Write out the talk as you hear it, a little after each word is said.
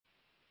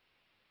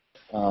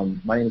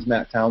My name is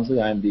Matt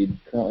Townsley. I'm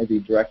currently the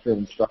Director of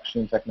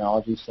Instruction and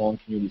Technology, Solon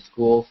Community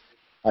Schools.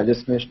 I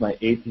just finished my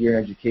 8th year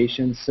in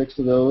education. 6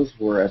 of those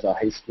were as a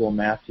high school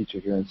math teacher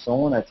here in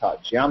Solon. I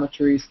taught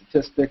geometry,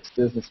 statistics,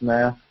 business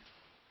math.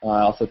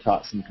 I also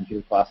taught some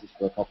computer classes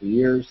for a couple of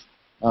years.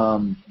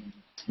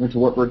 Went to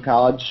Wartburg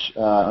College,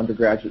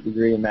 undergraduate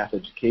degree in math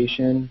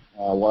education.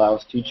 While I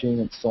was teaching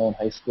at Solon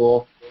High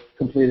School,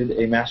 completed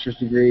a master's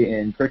degree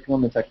in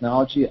curriculum and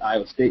technology at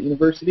Iowa State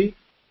University.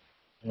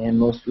 And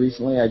most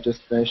recently, I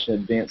just finished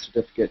an advanced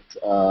certificate,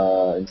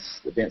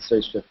 advanced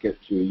study certificate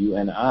through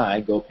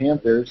UNI, Go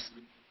Panthers,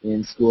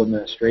 in school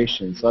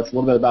administration. So that's a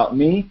little bit about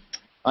me.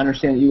 I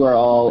understand that you are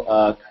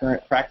all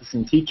current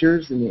practicing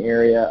teachers in the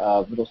area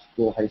of middle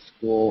school, high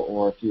school,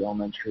 or a few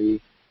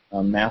elementary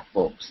math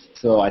folks.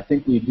 So I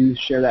think we do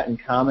share that in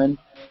common,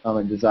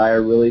 a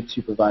desire really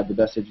to provide the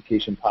best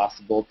education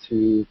possible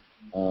to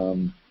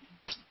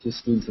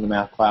students in the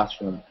math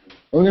classroom.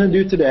 What we're going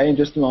to do today in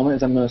just a moment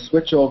is I'm going to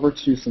switch over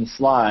to some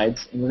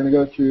slides, and we're going to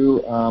go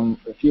through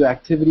a few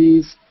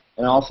activities,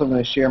 and also I'm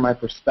going to share my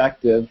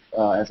perspective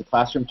as a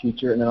classroom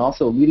teacher, and then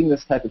also leading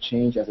this type of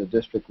change as a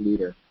district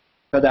leader.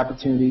 I've had the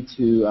opportunity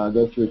to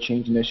go through a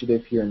change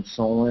initiative here in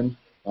Solon,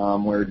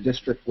 where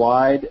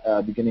district-wide,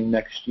 beginning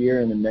next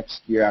year and the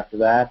next year after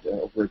that,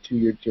 over a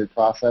 2-year tiered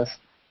process,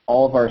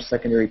 all of our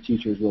secondary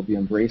teachers will be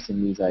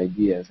embracing these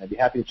ideas. I'd be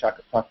happy to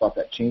talk about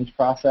that change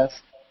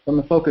process. I'm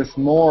going to focus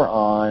more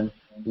on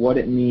what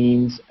it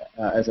means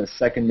as a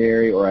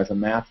secondary or as a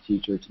math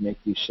teacher to make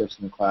these shifts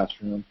in the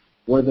classroom.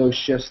 What are those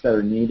shifts that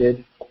are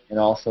needed, and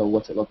also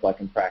what's it look like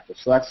in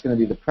practice. So that's going to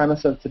be the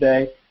premise of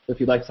today. So if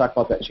you'd like to talk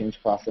about that change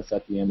process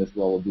at the end as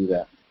well, we'll do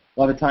that.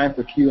 We'll have a time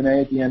for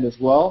Q&A at the end as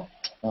well.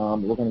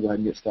 We're going to go ahead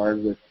and get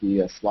started with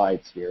the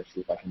slides here,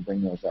 see if I can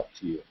bring those up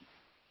to you.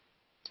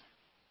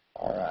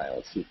 All right,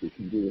 let's see if we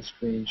can do a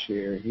screen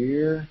share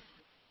here.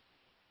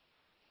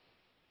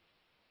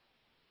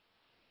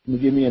 Can you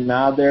give me a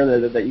nod there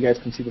that you guys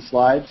can see the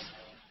slides?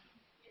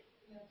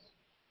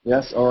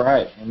 Yes? All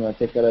right. I'm going to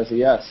take that as a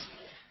yes.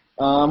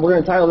 We're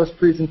going to title this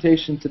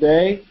presentation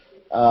today,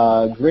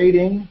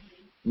 Grading,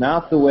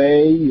 Not the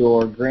Way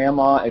Your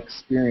Grandma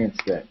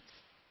Experienced It.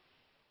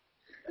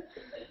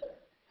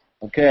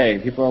 Okay,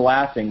 people are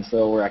laughing,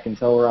 so I can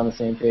tell we're on the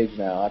same page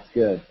now. That's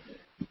good.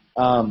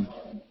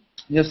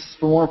 Just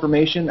for more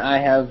information, I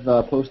have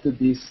posted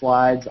these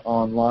slides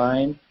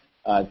online.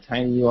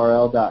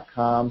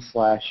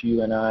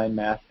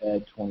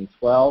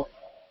 tinyurl.com/UNI-MathEd2012.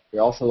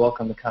 You're also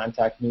welcome to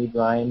contact me.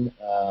 Brian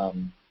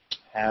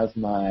has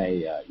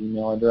my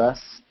email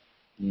address.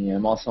 And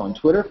I'm also on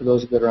Twitter, for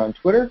those that are on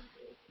Twitter.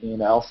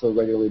 And I also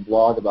regularly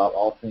blog about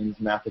all things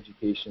math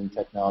education,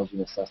 technology,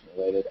 and assessment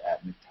related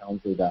at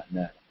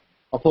mctownsley.net.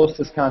 I'll post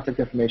this contact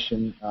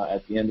information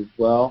at the end as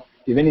well.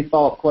 If you have any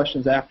follow-up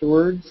questions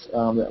afterwards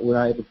that we're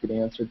not able to get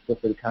answered, feel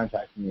free to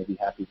contact me. I'd be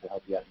happy to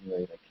help you out in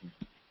any way that I can.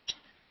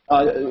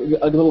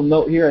 A little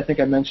note here, I think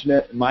I mentioned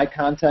it. My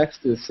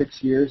context is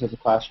 6 years as a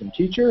classroom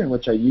teacher, in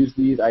which I used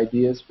these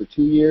ideas for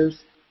 2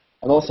 years.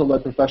 I've also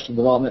led professional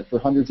development for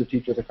hundreds of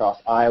teachers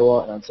across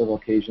Iowa and on several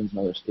occasions in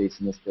other states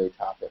in this very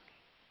topic.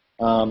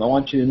 I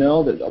want you to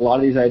know that a lot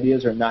of these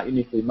ideas are not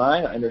uniquely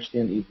mine. I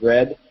understand that you've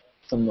read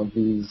some of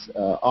these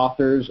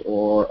authors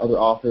or other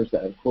authors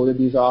that have quoted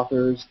these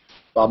authors: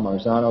 Bob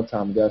Marzano,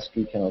 Tom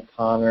Gusky, Ken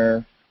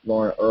O'Connor,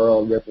 Lauren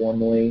Earle, Rip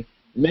Wormley.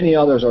 Many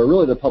others are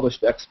really the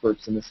published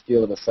experts in this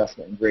field of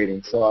assessment and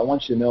grading. So I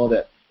want you to know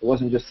that it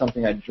wasn't just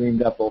something I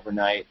dreamed up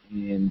overnight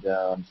and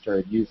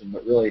started using,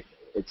 but really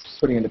it's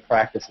putting into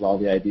practice a lot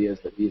of the ideas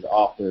that these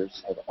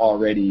authors have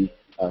already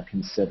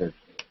considered.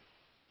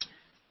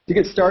 To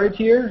get started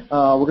here,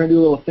 we're going to do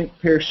a little think,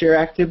 pair, share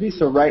activity.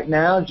 So right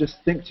now,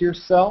 just think to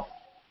yourself,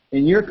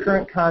 in your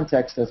current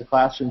context as a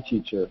classroom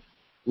teacher,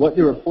 what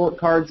do report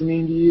cards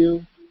mean to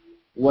you?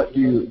 What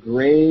do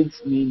grades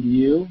mean to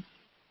you?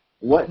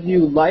 What do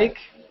you like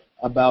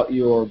about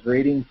your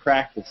grading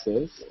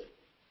practices?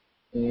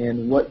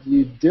 And what do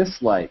you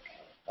dislike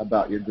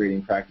about your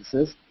grading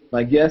practices?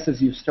 My guess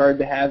is you've started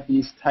to have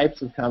these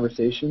types of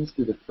conversations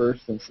through the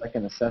first and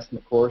second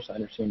assessment course I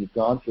understand you've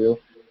gone through.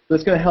 So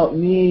it's going to help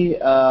me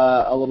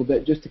a little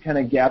bit just to kind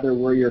of gather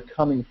where you're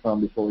coming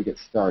from before we get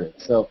started.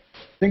 So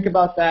think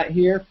about that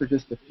here for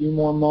just a few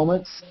more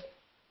moments.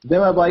 Then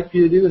what I'd like for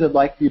you to do is I'd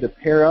like for you to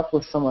pair up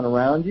with someone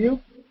around you.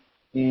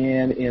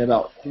 And in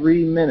about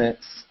 3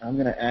 minutes, I'm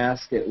going to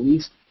ask at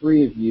least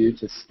 3 of you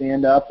to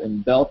stand up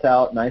and belt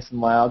out nice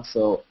and loud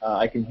so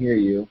I can hear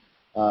you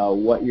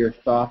what your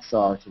thoughts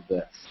are to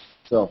this.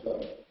 So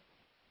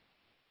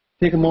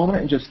take a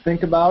moment and just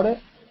think about it.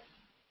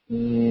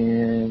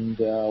 And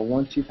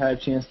once you've had a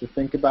chance to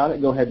think about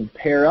it, go ahead and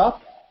pair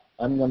up.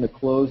 I'm going to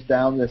close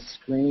down this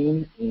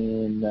screen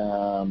in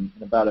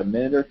about a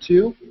minute or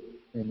 2,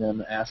 and then I'm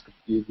going to ask a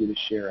few of you to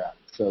share out.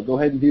 So go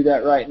ahead and do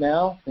that right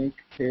now. Think,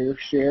 pair,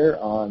 share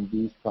on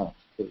these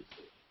prompts, please.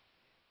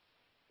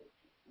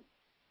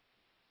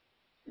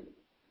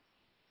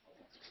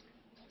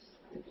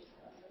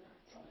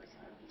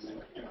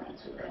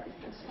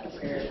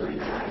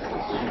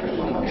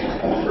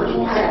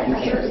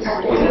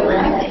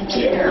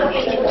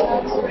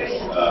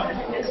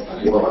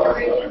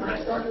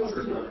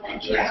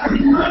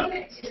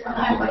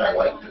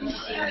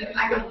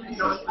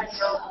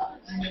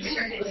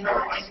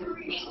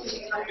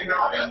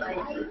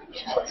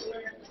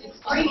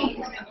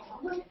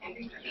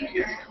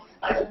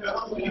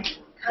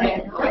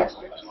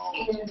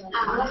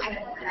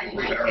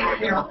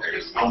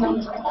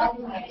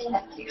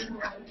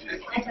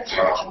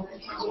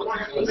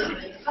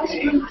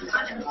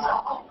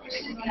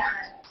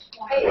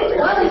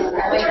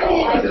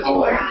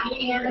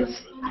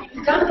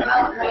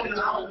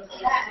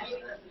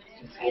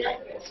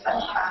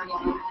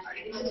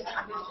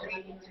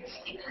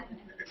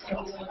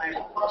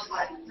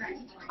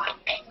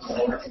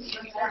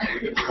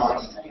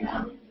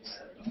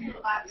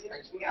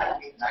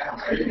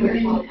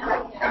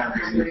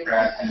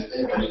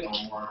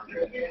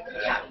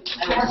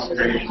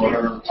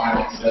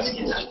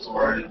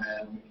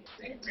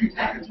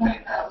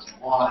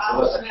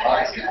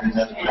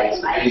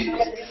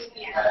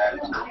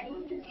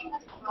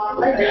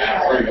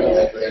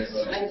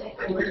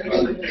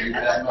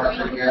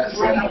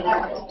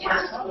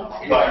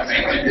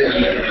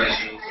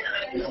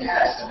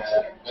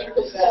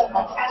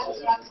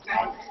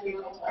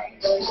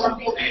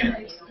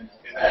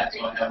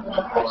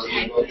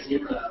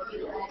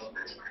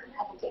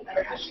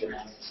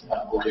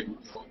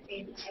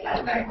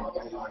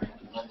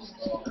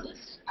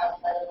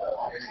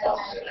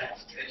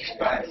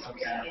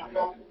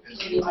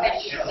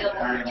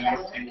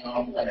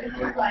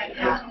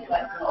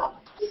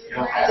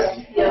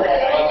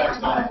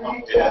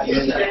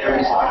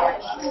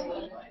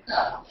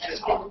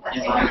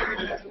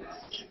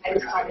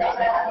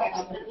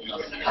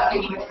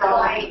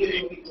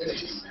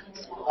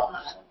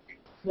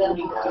 All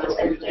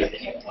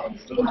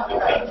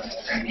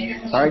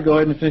right, go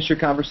ahead and finish your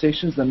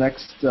conversations. The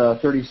next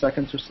 30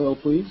 seconds or so,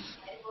 please.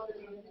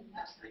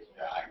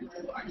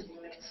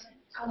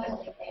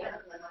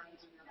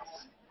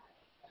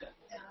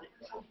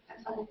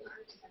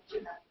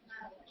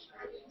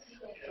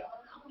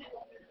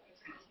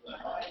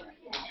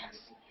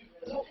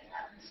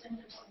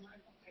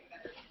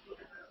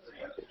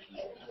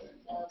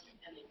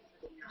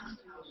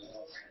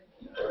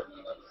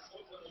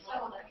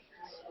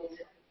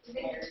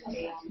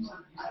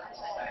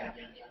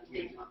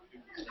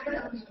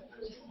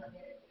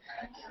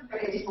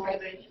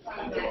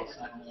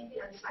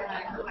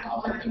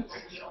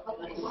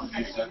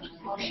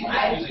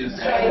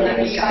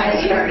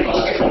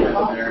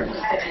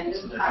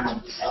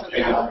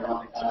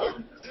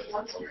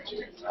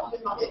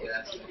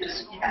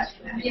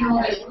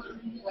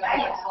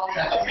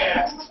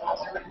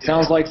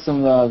 Sounds like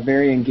some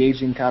very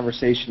engaging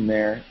conversation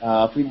there.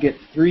 If we get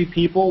 3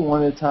 people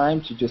one at a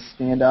time to just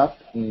stand up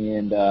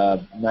and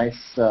nice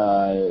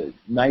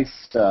high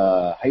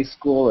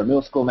school or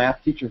middle school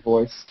math teacher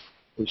voice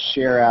to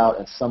share out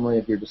a summary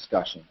of your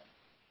discussion.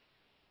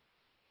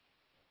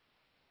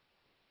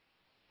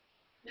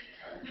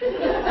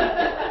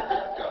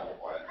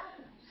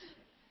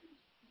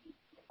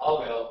 I'll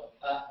go.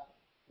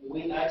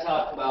 I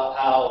talked about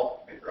how.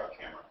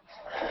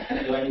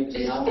 Do I need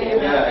to now?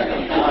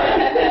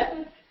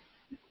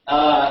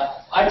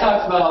 I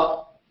talked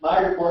about my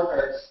report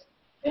cards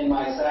in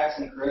my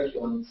Saxon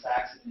curriculum.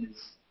 Saxon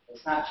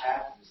it's not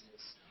chapters.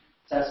 It's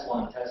test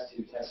 1, test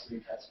 2, test 3,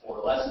 test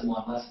 4, lesson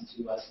 1, lesson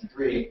 2, lesson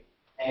 3.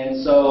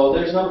 And so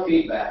there's no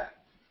feedback.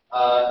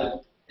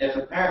 If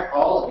a parent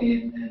calls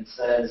me and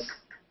says,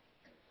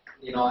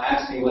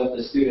 ask me what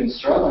the student's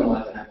struggling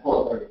with, and I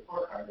pull up their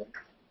report card,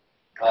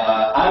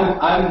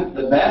 I'm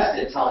the best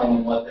at telling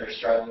them what they're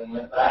struggling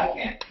with, but I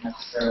can't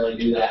necessarily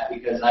do that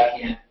because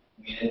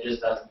it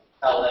just doesn't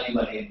tell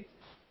anybody anything.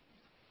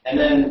 And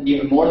then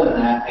even more than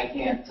that, I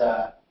can't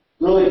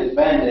really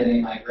defend any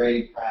of my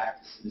grading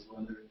practices,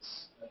 whether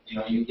it's,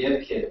 you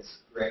give kids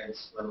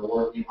grades for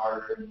working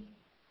harder and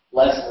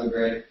less of a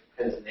grade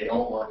because they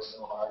don't work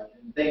so hard,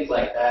 and things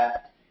like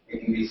that.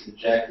 It can be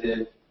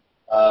subjective.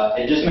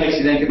 It just makes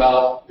you think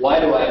about,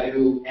 why do I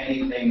do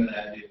anything that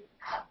I do?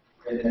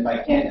 And if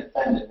I can't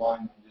defend it, why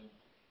am I doing it?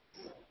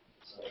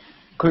 So.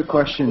 Quick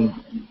question.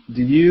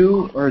 Do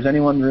you or has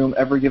anyone in the room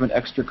ever given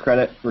extra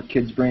credit for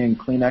kids bringing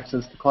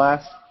Kleenexes to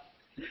class?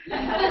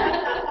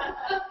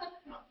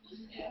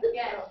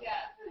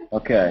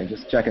 Okay,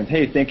 just checking.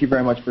 Hey, thank you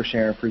very much for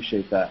sharing.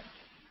 Appreciate that.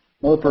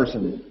 Another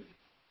person.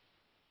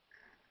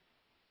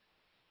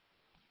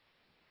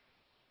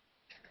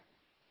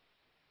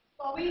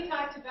 Well, we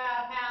talked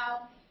about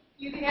how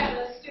you can have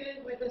a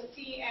student with a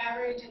C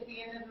average at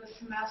the end of the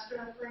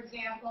semester, for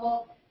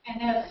example,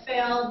 and have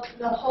failed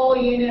the whole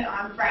unit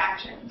on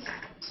fractions.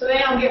 So they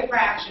don't get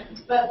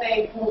fractions, but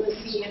they pull the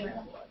C in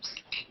their course.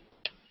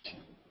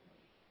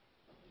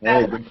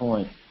 Hey, good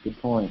point. Good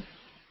point.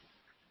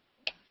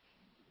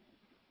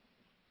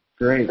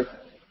 Great.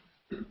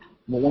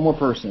 Well, one more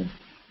person.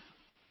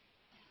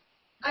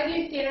 I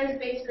do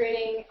standards-based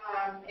grading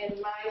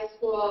in my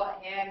school,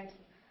 and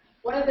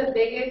one of the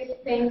biggest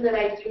things that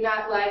I do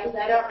not like is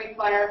I don't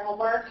require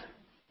homework.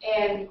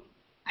 And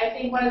I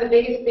think one of the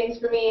biggest things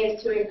for me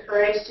is to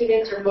encourage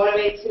students or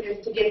motivate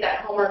students to get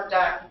that homework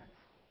done.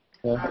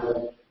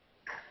 Okay.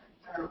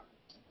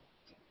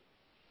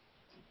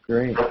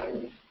 Great.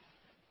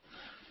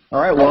 All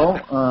right, well,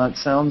 it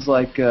sounds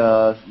like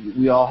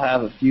we all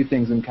have a few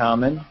things in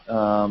common.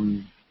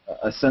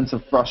 A sense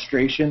of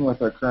frustration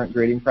with our current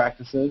grading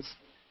practices.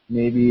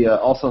 Maybe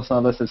also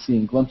some of us have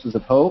seen glimpses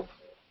of hope.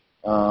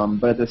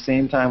 But at the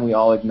same time, we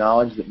all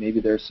acknowledge that maybe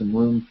there's some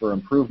room for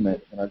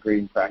improvement in our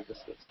grading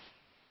practices.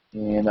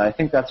 And I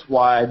think that's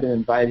why I've been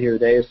invited here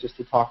today, is just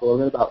to talk a little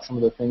bit about some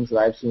of the things that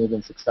I've seen have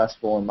been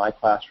successful in my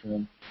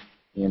classroom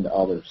and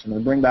others. So I'm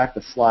going to bring back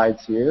the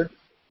slides here,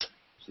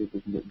 see if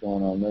we can get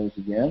going on those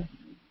again.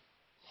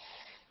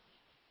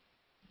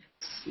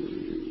 Let's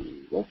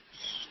see. Whoops,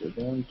 they're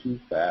going too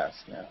fast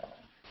now.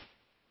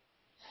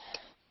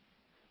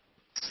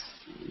 Let's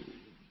see.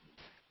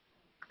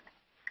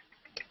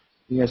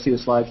 You guys see the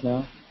slides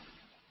now?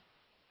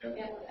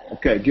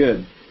 Okay,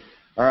 good.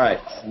 All right,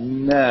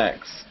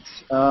 next.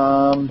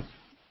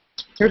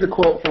 Here's a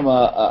quote from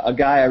a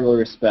guy I really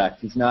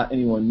respect. He's not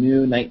anyone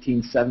new,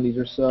 1970s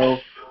or so,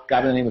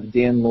 guy by the name of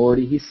Dan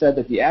Lordy. He said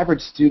that the average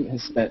student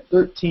has spent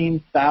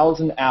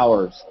 13,000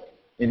 hours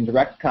in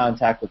direct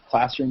contact with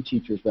classroom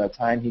teachers by the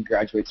time he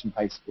graduates from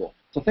high school.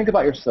 So think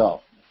about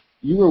yourself.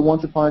 You were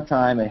once upon a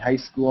time a high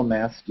school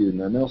math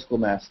student or a middle school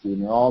math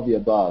student or all of the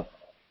above.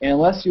 And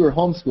unless you were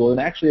homeschooled, and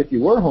actually if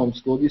you were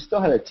homeschooled, you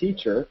still had a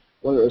teacher,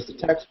 whether it was the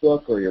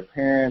textbook or your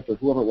parent or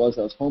whoever it was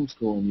that was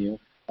homeschooling you,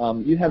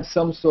 you have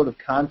some sort of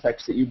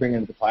context that you bring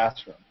into the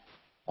classroom.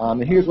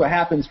 And here's what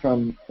happens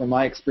from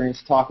my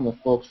experience talking with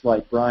folks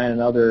like Brian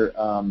and other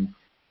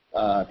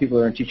people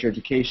that are in teacher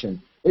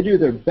education. They do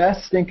their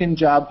best stinking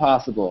job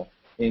possible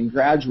in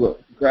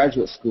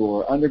graduate school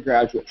or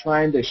undergraduate,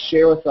 trying to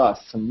share with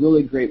us some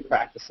really great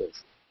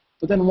practices.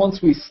 But then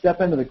once we step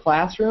into the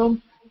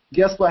classroom,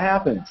 guess what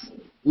happens?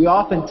 We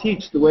often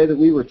teach the way that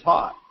we were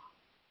taught.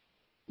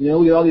 You know,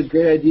 we get all these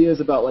great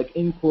ideas about like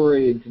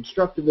inquiry and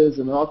constructivism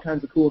and all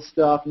kinds of cool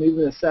stuff, and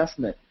even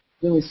assessment.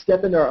 Then we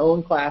step into our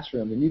own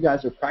classroom, and you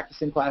guys are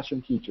practicing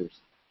classroom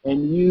teachers,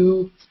 and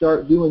you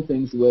start doing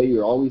things the way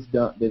you're always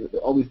done. They've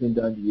always been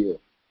done to you,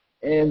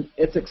 and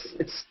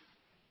it's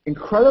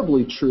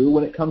incredibly true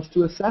when it comes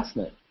to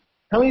assessment.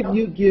 How many of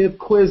you give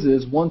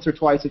quizzes once or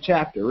twice a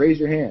chapter? Raise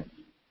your hand.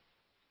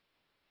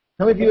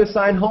 How many of you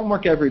assign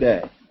homework every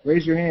day?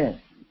 Raise your hand.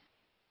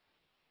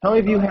 How many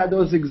of you had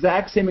those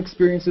exact same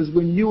experiences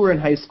when you were in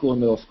high school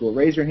and middle school?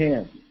 Raise your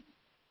hand.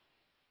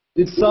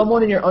 Did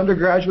someone in your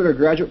undergraduate or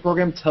graduate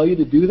program tell you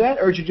to do that,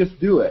 or did you just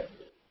do it?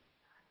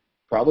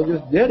 Probably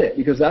just did it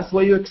because that's the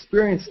way you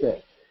experienced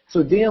it.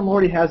 So Dan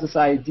Lordy has this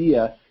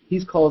idea.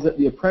 He calls it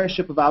the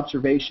apprenticeship of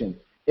observation.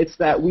 It's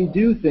that we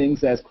do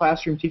things as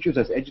classroom teachers,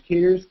 as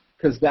educators,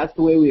 because that's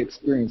the way we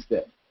experienced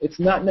it. It's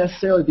not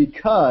necessarily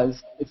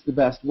because it's the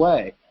best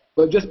way,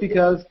 but just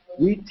because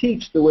we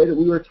teach the way that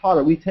we were taught,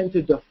 or we tend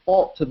to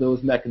default to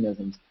those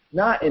mechanisms,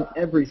 not in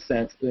every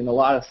sense, but in a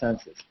lot of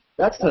senses.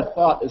 That's the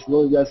thought that's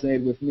really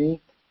resonated with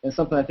me, and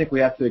something I think we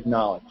have to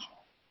acknowledge.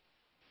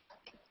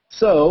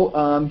 So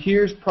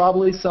here's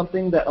probably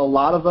something that a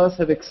lot of us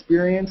have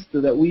experienced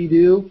or that we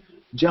do.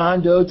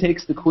 John Doe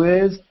takes the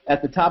quiz.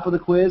 At the top of the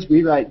quiz,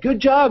 we write, "Good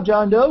job,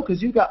 John Doe,"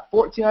 because you got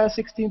 14 out of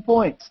 16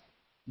 points.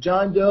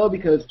 John Doe,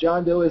 because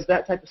John Doe is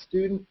that type of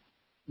student,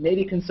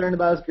 maybe concerned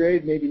about his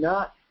grade, maybe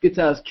not, gets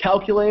out his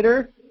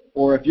calculator,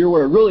 or if you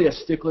were really a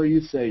stickler,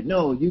 you say,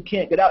 "No, you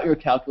can't get out your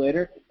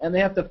calculator," and they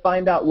have to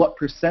find out what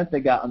percent they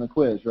got on the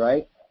quiz,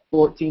 right?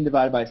 14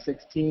 divided by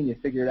 16, you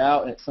figure it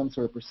out, and it's some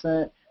sort of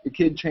percent. The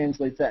kid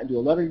translates that into a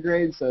letter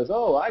grade and says,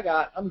 "Oh,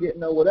 I'm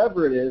getting a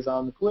whatever it is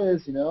on the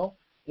quiz, you know."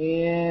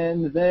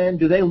 And then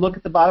do they look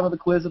at the bottom of the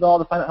quiz at all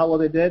to find out how well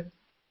they did?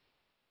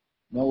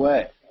 No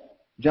way.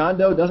 John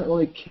Doe doesn't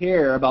really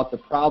care about the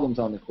problems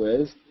on the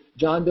quiz.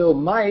 John Doe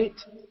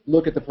might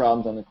look at the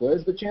problems on the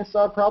quiz, but chances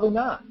are probably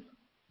not.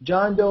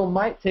 John Doe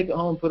might take it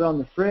home and put it on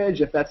the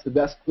fridge if that's the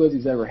best quiz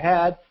he's ever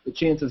had, but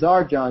chances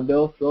are John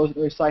Doe throws it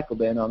in the recycle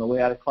bin on the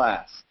way out of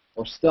class,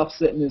 or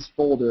stuffs it in his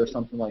folder or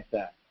something like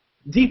that.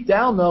 Deep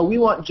down, though, we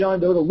want John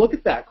Doe to look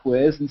at that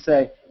quiz and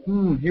say,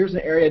 here's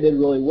an area I did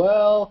really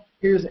well,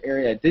 here's an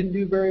area I didn't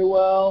do very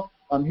well,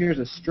 here's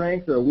a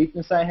strength or a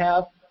weakness I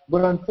have.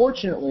 But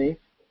unfortunately,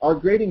 our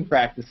grading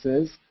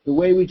practices, the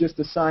way we just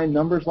assign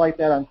numbers like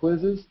that on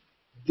quizzes,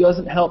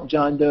 doesn't help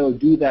John Doe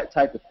do that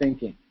type of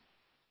thinking.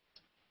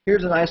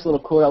 Here's a nice little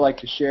quote I like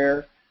to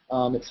share.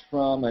 It's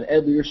from an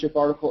Ed Leadership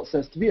article. It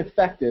says, "To be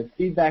effective,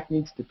 feedback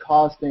needs to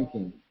cause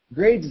thinking.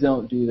 Grades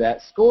don't do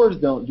that, scores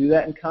don't do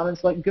that, and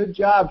comments like 'good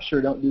job'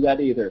 sure don't do that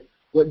either.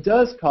 What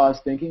does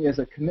cause thinking is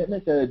a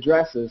commitment that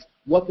addresses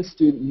what the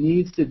student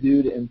needs to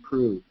do to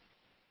improve."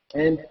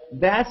 And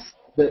that's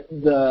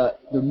the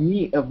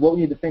meat of what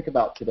we need to think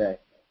about today.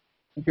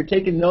 If you're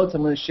taking notes,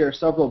 I'm going to share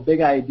several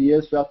big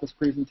ideas throughout this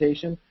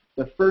presentation.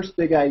 The first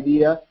big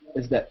idea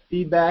is that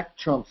feedback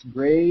trumps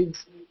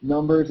grades,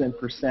 numbers, and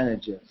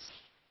percentages.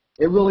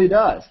 It really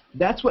does.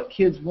 That's what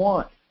kids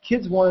want.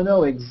 Kids want to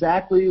know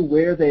exactly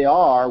where they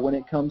are when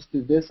it comes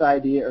to this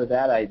idea or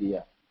that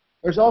idea.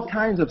 There's all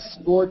kinds of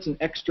sports and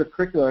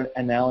extracurricular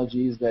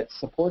analogies that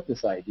support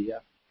this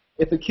idea.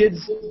 If a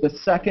kid's the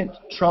second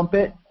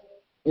trumpet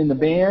in the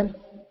band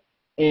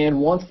and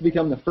wants to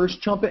become the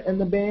first trumpet in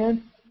the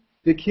band,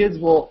 the kids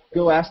will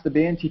go ask the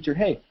band teacher,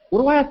 hey,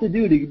 what do I have to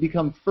do to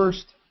become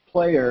first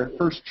player,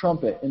 first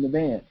trumpet in the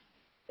band?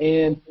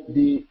 And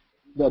the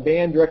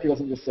band director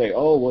doesn't just say,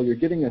 oh, well, you're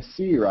getting a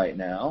C right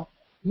now.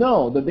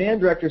 No, the band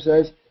director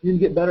says you can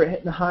get better at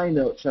hitting the high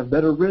notes, have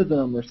better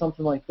rhythm, or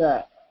something like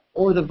that.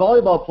 Or the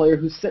volleyball player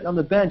who's sitting on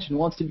the bench and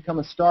wants to become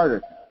a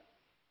starter.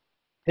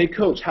 Hey,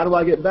 coach, how do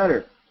I get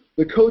better?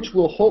 The coach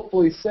will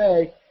hopefully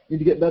say you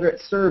need to get better at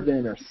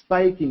serving or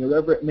spiking or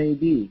whatever it may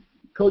be.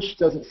 Coach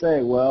doesn't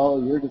say,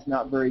 well, you're just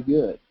not very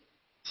good.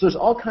 So there's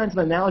all kinds of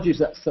analogies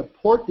that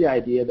support the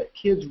idea that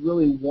kids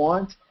really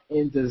want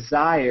and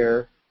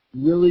desire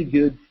really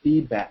good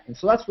feedback. And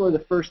so that's really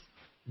the first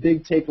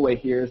big takeaway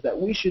here, is that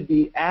we should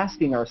be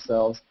asking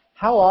ourselves,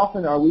 how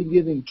often are we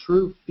giving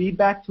true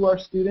feedback to our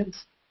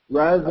students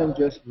rather than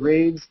just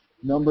grades,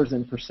 numbers,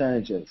 and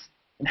percentages?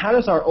 And how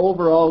does our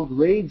overall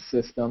grade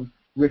system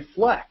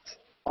reflect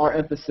our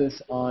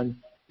emphasis on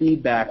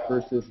feedback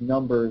versus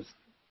numbers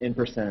and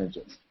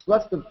percentages? So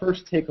that's the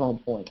first take-home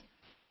point.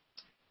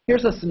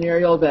 Here's a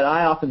scenario that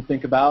I often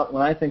think about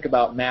when I think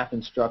about math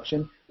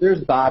instruction. There's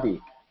Bobby.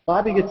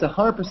 Bobby gets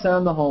 100%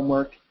 on the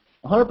homework,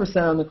 100%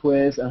 on the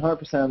quiz, and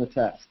 100% on the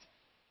test.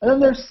 And then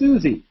there's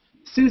Susie.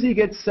 Susie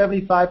gets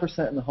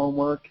 75% in the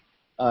homework,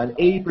 and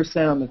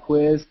 80% on the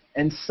quiz,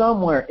 and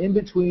somewhere in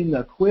between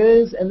the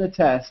quiz and the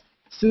test,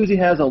 Susie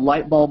has a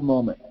light bulb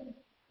moment.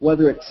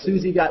 Whether it's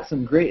Susie got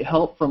some great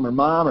help from her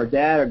mom or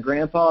dad or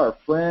grandpa or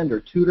friend or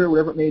tutor,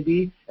 whatever it may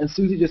be, and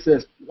Susie just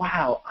says,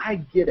 wow, I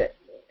get it.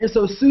 And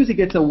so Susie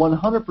gets a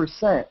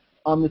 100%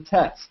 on the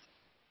test.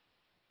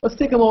 Let's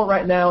take a moment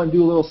right now and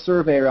do a little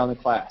survey around the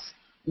class.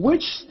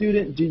 Which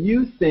student do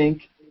you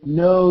think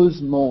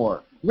knows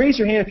more? Raise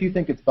your hand if you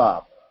think it's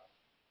Bob.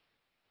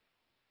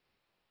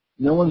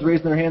 No one's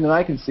raising their hand that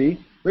I can see.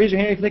 Raise your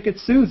hand if you think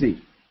it's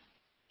Susie.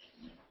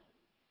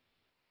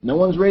 No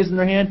one's raising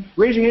their hand.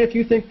 Raise your hand if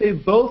you think they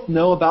both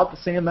know about the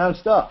same amount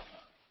of stuff.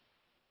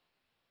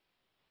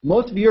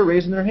 Most of you are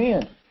raising their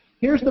hand.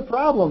 Here's the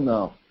problem,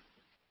 though.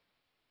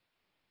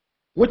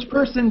 Which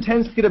person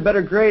tends to get a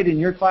better grade in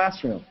your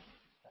classroom?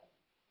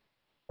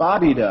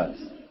 Bobby does,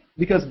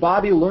 because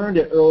Bobby learned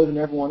it earlier than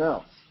everyone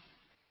else.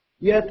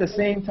 Yet at the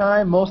same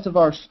time, most of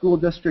our school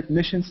district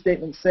mission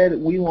statements say that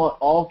we want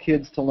all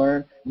kids to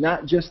learn,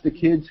 not just the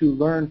kids who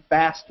learn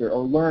faster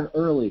or learn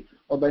early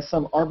or by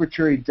some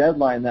arbitrary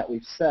deadline that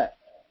we've set.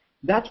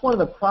 That's one of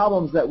the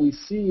problems that we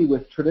see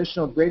with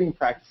traditional grading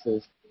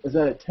practices, is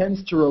that it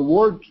tends to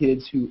reward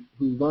kids who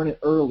learn it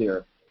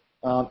earlier,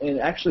 and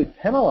actually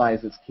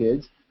penalizes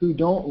kids who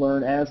don't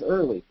learn as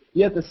early.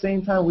 Yet at the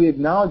same time, we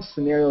acknowledge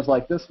scenarios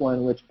like this one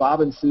in which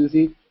Bob and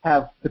Susie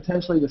have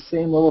potentially the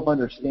same level of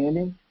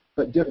understanding,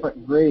 but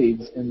different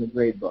grades in the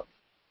grade book.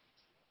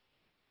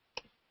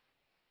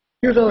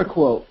 Here's another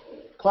quote.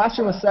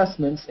 Classroom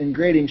assessments in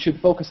grading should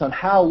focus on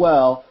how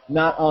well,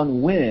 not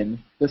on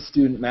when, the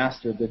student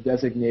mastered the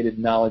designated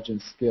knowledge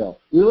and skill.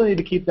 We really need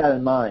to keep that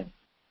in mind.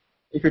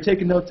 If you're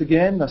taking notes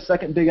again, the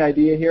second big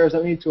idea here is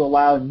that we need to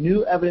allow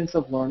new evidence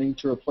of learning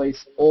to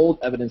replace old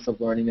evidence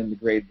of learning in the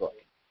grade book.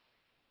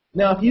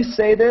 Now, if you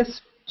say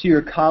this to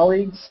your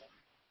colleagues,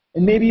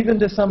 and maybe even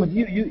to some of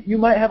you, you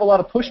might have a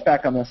lot of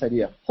pushback on this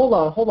idea. Hold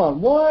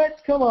on,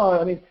 what? Come on,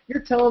 I mean,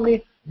 you're telling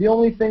me the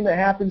only thing that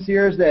happens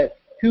here is that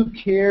who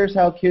cares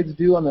how kids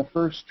do on the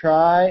first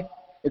try?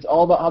 It's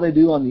all about how they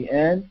do on the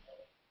end.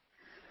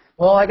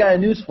 Well, I got a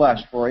news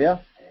flash for you.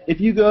 If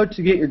you go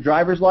to get your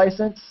driver's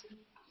license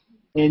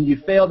and you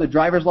fail the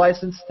driver's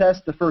license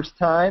test the first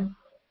time,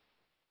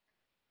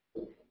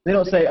 they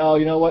don't say, oh,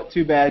 you know what,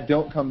 too bad,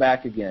 don't come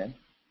back again.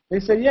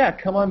 They say, yeah,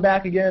 come on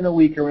back again in a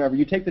week or whatever.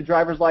 You take the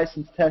driver's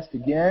license test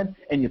again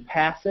and you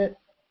pass it.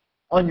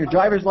 On your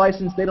driver's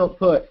license, they don't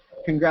put,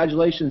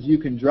 congratulations, you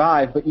can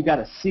drive, but you got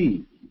a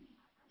C.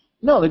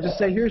 No, they just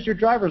say, here's your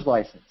driver's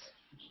license.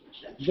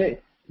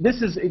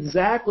 This is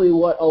exactly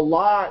what a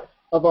lot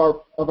of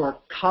our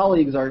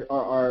colleagues,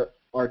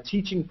 our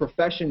teaching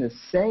profession is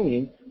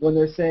saying when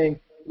they're saying,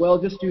 well,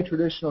 just do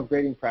traditional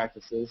grading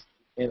practices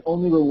and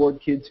only reward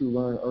kids who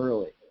learn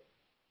early.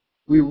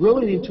 We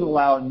really need to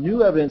allow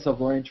new evidence of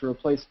learning to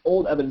replace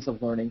old evidence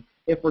of learning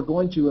if we're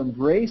going to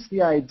embrace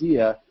the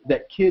idea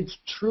that kids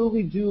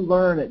truly do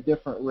learn at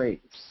different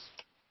rates.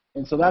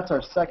 And so that's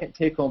our second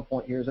take-home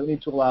point here, is that we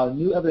need to allow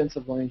new evidence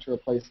of learning to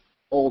replace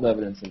old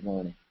evidence of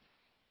learning.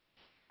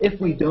 If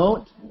we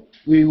don't,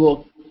 we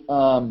will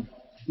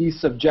be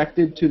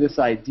subjected to this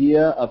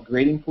idea of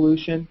grading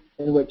pollution,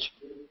 in which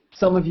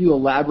some of you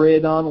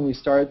elaborated on when we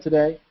started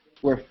today,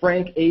 where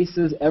Frank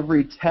aces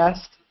every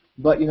test,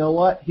 but you know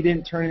what? He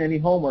didn't turn in any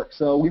homework,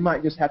 so we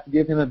might just have to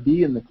give him a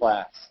B in the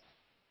class.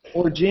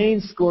 Or Jane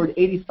scored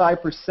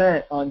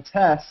 85% on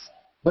tests,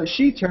 but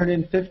she turned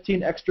in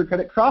 15 extra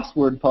credit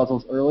crossword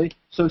puzzles early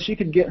so she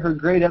could get her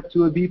grade up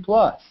to a B+.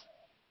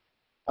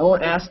 I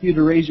won't ask you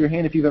to raise your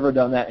hand if you've ever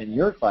done that in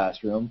your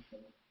classroom.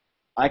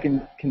 I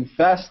can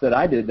confess that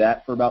I did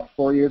that for about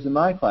 4 years in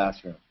my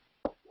classroom.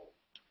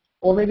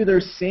 Or maybe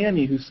there's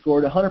Sammy, who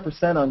scored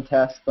 100% on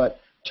tests but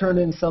turned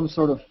in some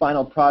sort of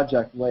final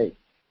project late.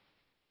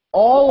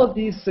 all of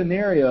these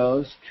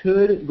scenarios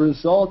could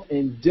result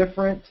in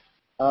different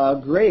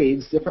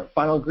grades, different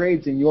final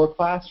grades in your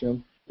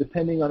classroom,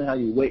 depending on how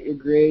you weight your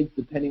grades,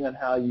 depending on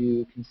how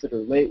you consider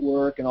late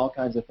work and all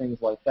kinds of things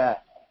like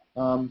that.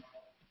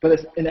 But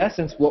in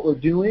essence, what we're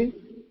doing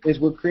is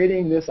we're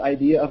creating this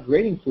idea of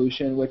grading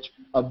pollution, in which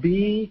a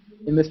B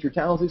in Mr.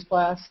 Townsley's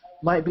class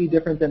might be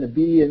different than a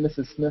B in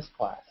Mrs. Smith's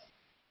class.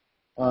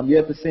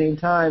 Yet at the same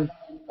time,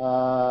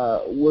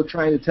 we're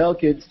trying to tell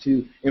kids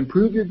to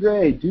improve your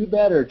grade, do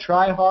better,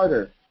 try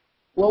harder.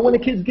 Well, when a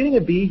kid's getting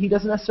a B, he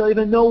doesn't necessarily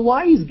even know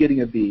why he's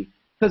getting a B.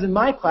 Because in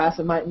my class,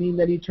 it might mean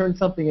that he turned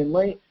something in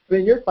late, but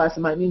in your class, it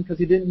might mean because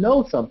he didn't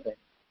know something.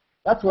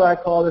 That's what I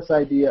call this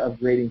idea of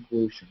grading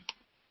pollution.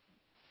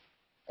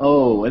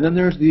 Oh, and then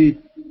there's the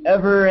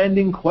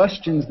ever-ending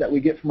questions that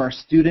we get from our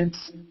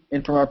students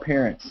and from our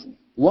parents.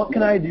 What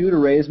can I do to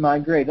raise my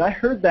grade? And I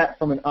heard that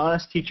from an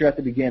honest teacher at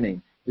the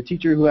beginning, the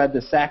teacher who had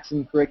the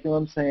Saxon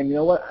curriculum, saying, you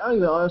know what, I don't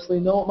even honestly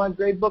know what my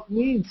grade book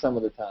means some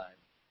of the time.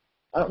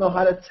 I don't know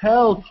how to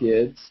tell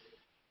kids,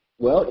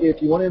 well,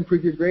 if you want to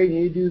improve your grade, you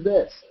need to do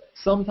this.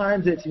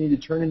 Sometimes it's you need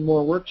to turn in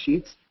more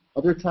worksheets.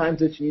 Other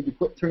times it's you need to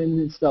quit turning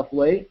in stuff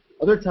late.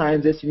 Other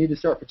times it's you need to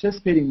start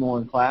participating more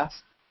in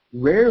class.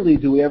 Rarely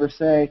do we ever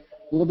say,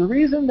 well, the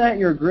reason that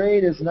your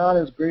grade is not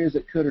as great as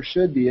it could or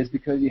should be is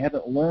because you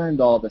haven't learned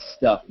all this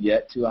stuff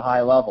yet to a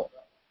high level.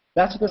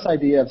 That's what this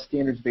idea of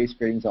standards-based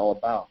grading is all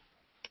about,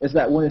 is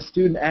that when a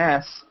student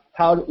asks,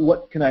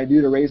 what can I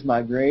do to raise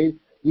my grade,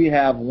 we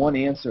have one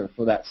answer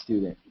for that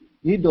student.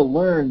 You need to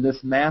learn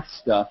this math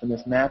stuff in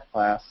this math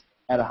class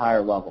at a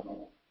higher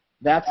level.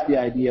 That's the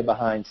idea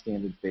behind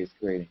standards-based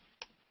grading.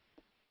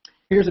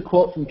 Here's a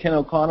quote from Ken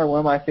O'Connor, one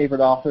of my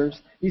favorite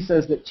authors. He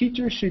says that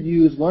teachers should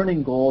use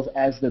learning goals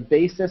as the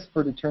basis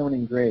for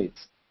determining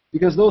grades,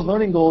 because those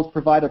learning goals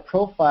provide a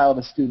profile of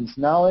a student's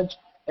knowledge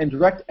and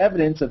direct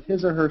evidence of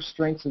his or her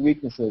strengths and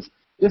weaknesses.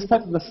 This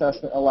type of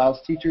assessment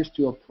allows teachers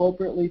to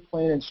appropriately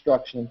plan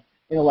instruction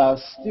and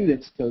allows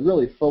students to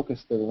really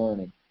focus their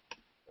learning.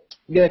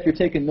 Again, if you're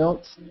taking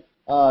notes,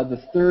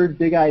 the third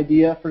big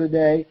idea for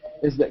today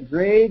is that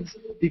grades,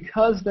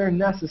 because they're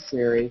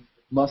necessary,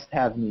 must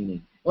have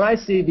meaning. When I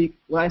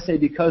say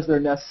because they're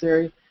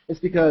necessary, it's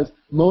because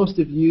most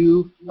of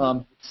you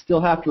still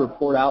have to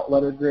report out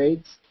letter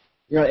grades.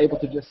 You're not able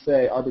to just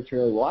say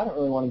arbitrarily, well, I don't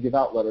really want to give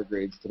out letter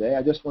grades today.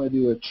 I just want to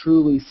do a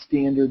truly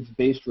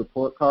standards-based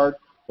report card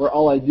where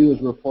all I do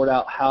is report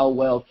out how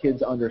well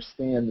kids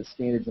understand the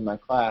standards in my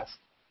class.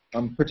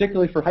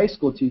 Particularly for high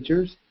school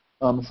teachers,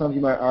 some of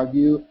you might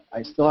argue,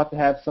 I still have to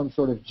have some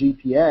sort of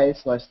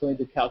GPA, so I still need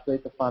to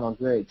calculate the final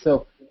grade.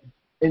 So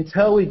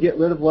until we get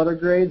rid of letter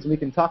grades, and we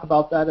can talk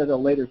about that at a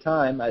later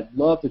time, I'd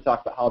love to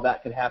talk about how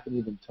that could happen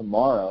even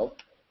tomorrow.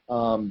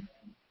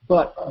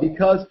 But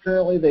because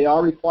currently they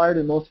are required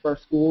in most of our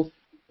schools,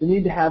 they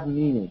need to have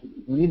meaning.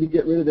 We need to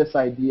get rid of this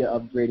idea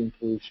of grading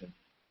pollution.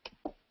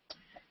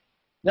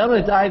 Now I'm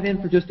going to dive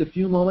in for just a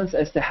few moments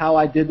as to how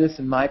I did this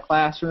in my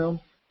classroom.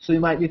 So you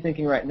might be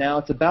thinking right now,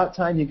 it's about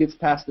time he gets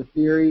past the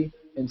theory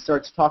and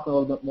starts talking a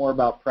little bit more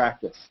about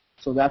practice.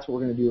 So that's what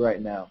we're going to do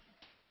right now.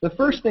 The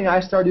first thing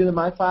I started doing in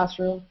my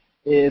classroom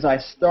is I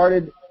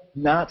started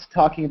not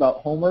talking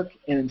about homework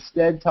and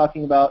instead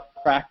talking about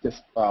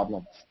practice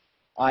problems.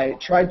 I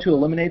tried to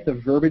eliminate the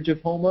verbiage of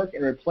homework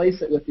and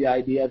replace it with the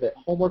idea that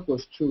homework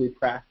was truly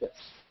practice.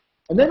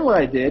 And then what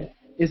I did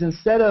is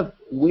instead of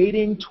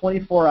waiting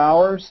 24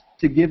 hours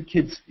to give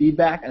kids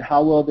feedback on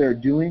how well they're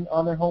doing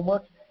on their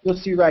homework, you'll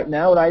see right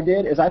now what I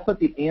did is I put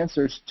the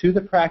answers to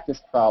the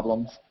practice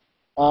problems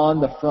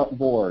on the front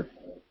board.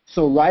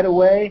 So right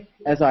away,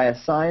 as I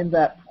assigned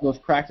those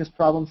practice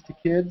problems to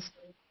kids,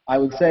 I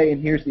would say,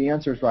 and here's the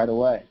answers right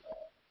away.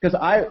 Because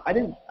I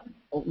didn't,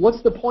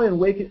 what's the point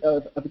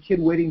of a kid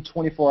waiting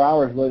 24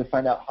 hours really to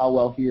find out how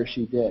well he or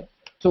she did?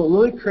 So it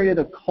really created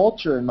a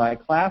culture in my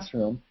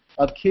classroom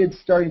of kids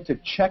starting to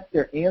check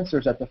their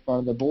answers at the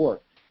front of the board.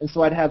 And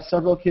so I'd have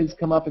several kids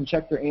come up and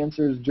check their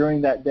answers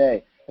during that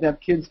day. I'd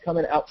have kids come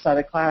in outside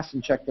of class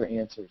and check their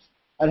answers.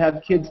 I'd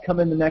have kids come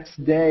in the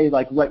next day,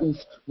 like right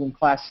when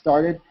class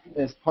started,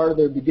 and as part of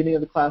their beginning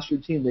of the class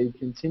routine, they'd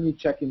continue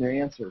checking their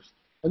answers.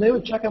 And they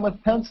would check them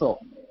with pencil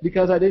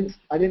because I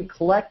didn't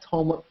collect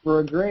homework for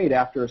a grade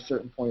after a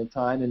certain point in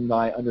time in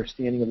my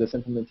understanding of this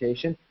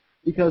implementation,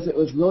 because it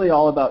was really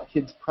all about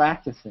kids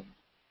practicing.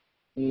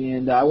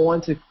 And I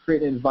wanted to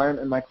create an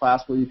environment in my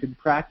class where you could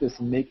practice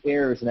and make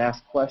errors and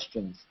ask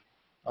questions.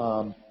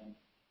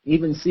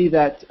 Even see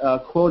that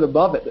quote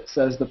above it that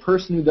says, the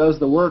person who does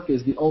the work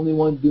is the only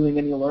one doing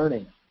any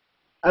learning.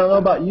 I don't know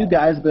about you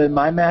guys, but in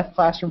my math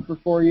classroom for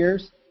 4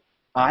 years,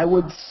 I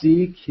would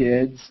see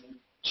kids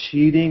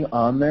cheating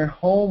on their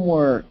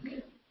homework.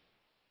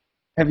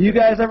 Have you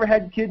guys ever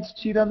had kids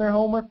cheat on their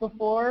homework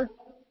before?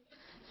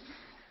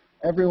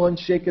 Everyone's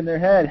shaking their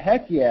head.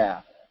 Heck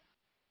yeah.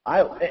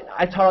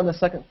 I taught on the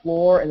second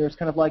floor, and there's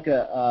kind of like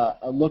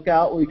a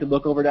lookout where you could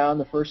look over down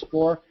the first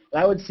floor,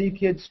 and I would see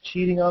kids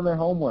cheating on their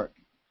homework.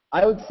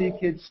 I would see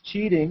kids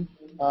cheating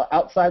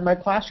outside my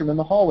classroom in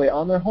the hallway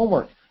on their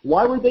homework.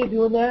 Why were they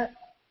doing that?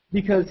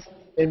 Because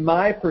in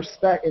my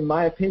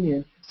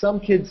opinion, some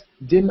kids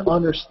didn't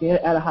understand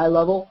at a high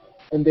level,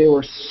 and they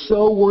were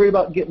so worried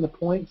about getting the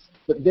points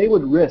that they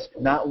would risk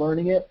not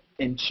learning it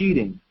and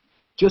cheating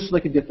just so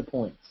they could get the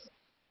points.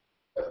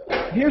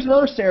 Here's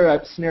another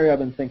scenario I've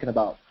been thinking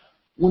about.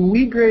 When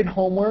we grade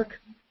homework,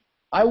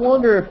 I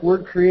wonder if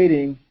we're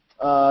creating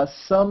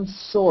some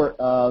sort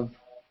of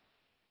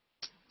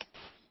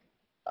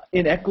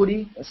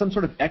inequity, some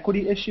sort of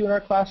equity issue in our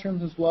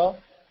classrooms as well.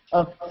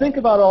 Think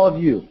about all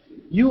of you.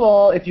 You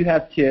all, if you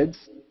have kids,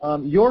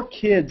 your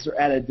kids are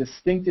at a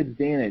distinct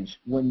advantage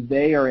when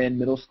they are in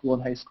middle school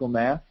and high school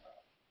math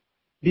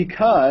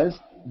because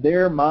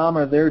their mom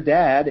or their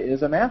dad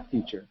is a math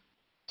teacher.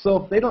 So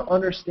if they don't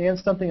understand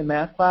something in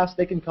math class,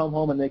 they can come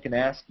home and they can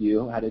ask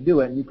you how to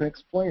do it, and you can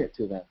explain it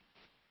to them.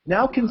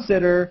 Now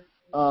consider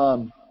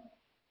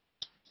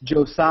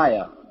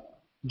Josiah.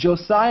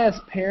 Josiah's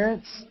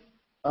parents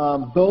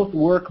both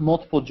work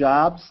multiple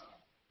jobs.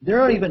 They're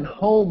not even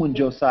home when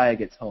Josiah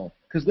gets home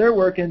because they're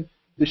working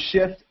the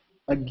shift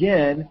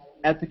again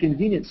at the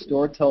convenience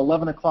store till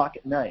 11 o'clock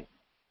at night.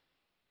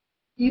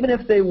 Even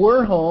if they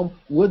were home,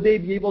 would they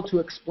be able to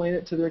explain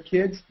it to their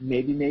kids?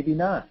 Maybe, maybe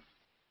not.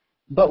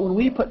 But when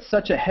we put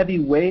such a heavy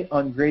weight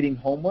on grading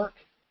homework,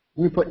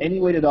 when we put any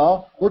weight at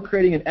all, we're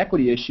creating an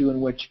equity issue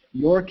in which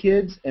your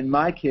kids and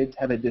my kids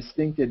have a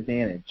distinct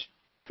advantage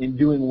in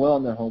doing well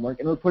in their homework,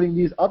 and we're putting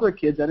these other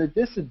kids at a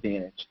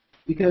disadvantage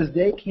because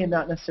they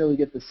cannot necessarily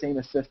get the same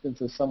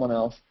assistance as someone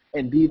else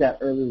and be that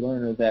early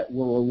learner that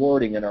we're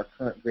rewarding in our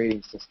current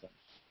grading system.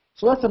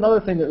 So that's another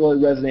thing that really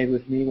resonated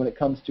with me when it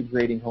comes to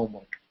grading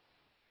homework.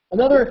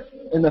 Another,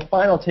 and the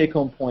final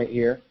take-home point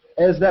here,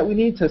 is that we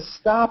need to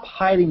stop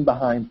hiding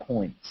behind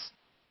points.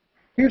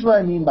 Here's what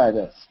I mean by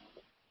this.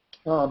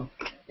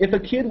 If a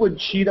kid would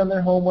cheat on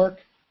their homework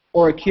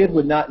or a kid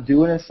would not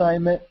do an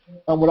assignment,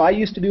 what I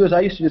used to do is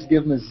I used to just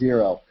give them a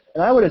 0.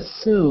 And I would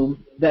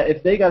assume that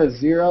if they got a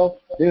 0,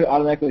 they would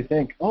automatically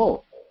think,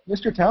 oh,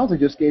 Mr. Townsley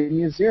just gave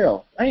me a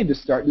 0. I need to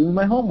start doing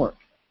my homework.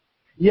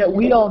 Yet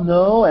we all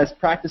know as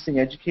practicing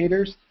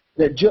educators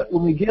that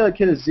when we give a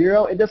kid a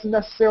 0, it doesn't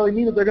necessarily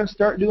mean that they're going to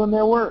start doing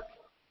their work.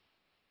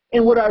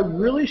 And what I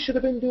really should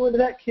have been doing to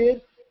that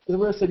kid is I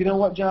would have said, you know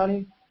what,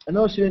 Johnny? I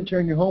noticed you didn't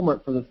turn your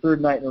homework for the 3rd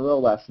night in a row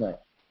last night.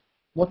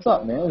 What's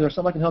up, man? Is there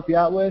something I can help you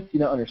out with? You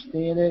don't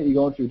understand it? You're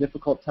going through a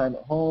difficult time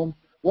at home?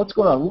 What's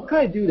going on? What can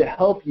I do to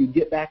help you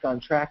get back on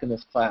track in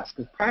this class?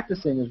 Because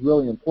practicing is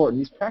really important.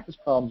 These practice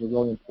problems are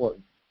really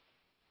important.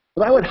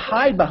 But I would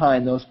hide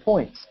behind those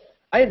points.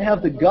 I didn't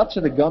have the guts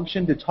or the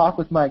gumption to talk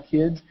with my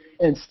kids,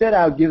 and instead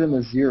I would give them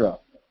a 0.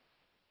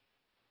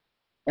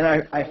 And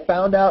I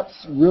found out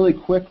really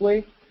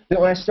quickly that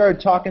when I started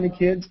talking to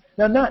kids,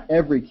 now not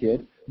every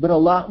kid, but a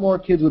lot more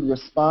kids would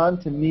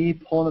respond to me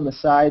pulling them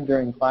aside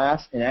during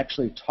class and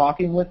actually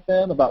talking with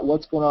them about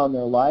what's going on in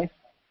their life.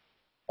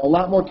 A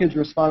lot more kids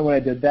responded when I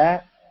did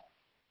that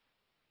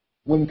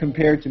when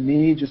compared to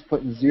me just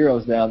putting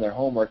 0s down their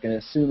homework and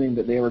assuming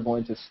that they were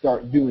going to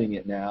start doing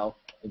it now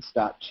and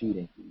stop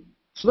cheating.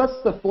 So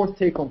that's the 4th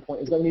take-home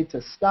point, is that we need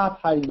to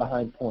stop hiding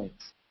behind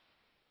points.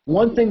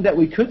 One thing that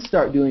we could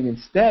start doing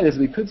instead is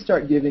we could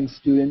start giving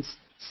students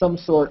some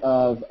sort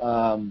of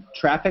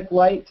traffic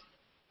light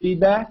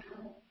feedback.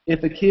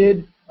 If a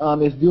kid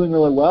is doing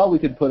really well, we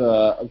could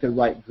could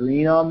write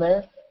green on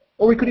there.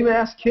 Or we could even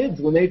ask kids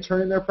when they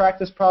turn in their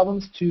practice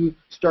problems to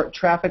start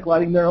traffic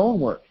lighting their own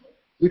work.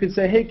 We could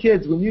say, hey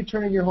kids, when you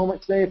turn in your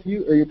homework today,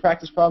 or your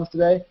practice problems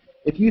today,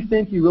 if you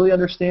think you really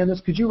understand this,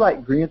 could you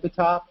write green at the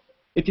top?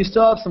 If you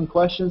still have some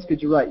questions,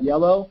 could you write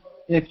yellow?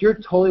 And if you're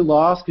totally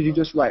lost, could you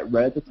just write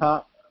red at the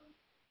top?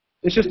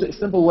 It's just a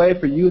simple way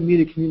for you and me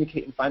to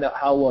communicate and find out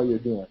how well you're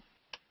doing.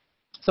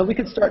 So we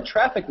could start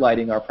traffic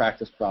lighting our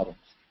practice problems.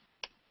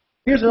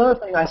 Here's another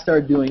thing I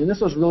started doing, and this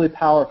was really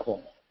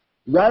powerful.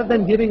 Rather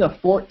than giving a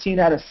 14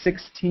 out of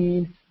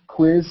 16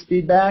 quiz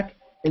feedback,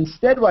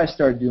 instead what I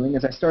started doing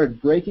is I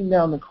started breaking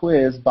down the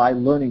quiz by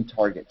learning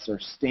targets or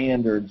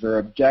standards or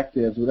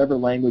objectives, whatever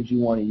language you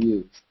want to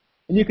use.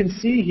 And you can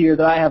see here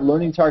that I have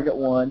learning target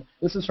 1.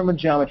 This is from a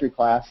geometry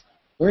class.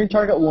 Learning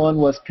target 1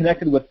 was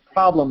connected with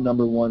problem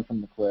number 1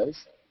 from the quiz.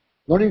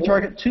 Learning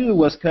target 2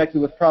 was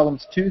connected with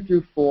problems 2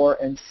 through 4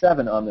 and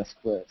 7 on this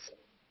quiz.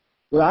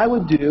 What I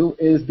would do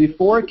is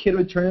before a kid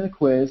would turn in the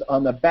quiz,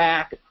 on the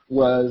back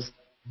was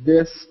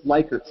this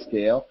Likert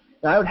scale,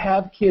 and I would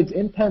have kids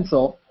in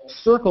pencil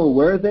circle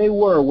where they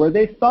were, where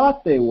they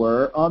thought they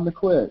were on the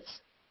quiz.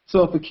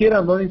 So if a kid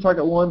on learning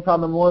target 1,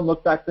 problem 1,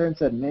 looked back there and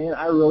said, man,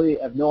 I really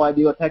have no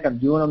idea what the heck I'm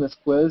doing on this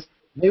quiz,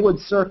 they would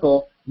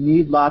circle,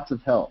 need lots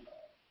of help.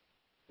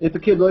 If a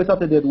kid really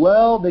thought they did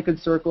well, they could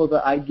circle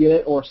the I get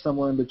it or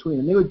somewhere in between.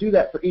 And they would do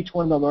that for each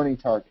one of the learning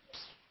targets.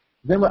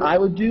 Then what I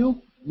would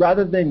do,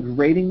 rather than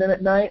grading them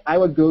at night, I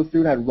would go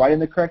through and I'd write in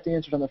the correct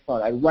answers on the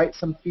front. I'd write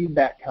some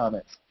feedback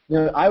comments. You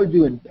know, what I would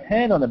do in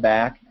pen on the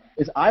back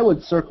is I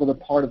would circle the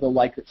part of the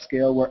Likert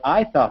scale where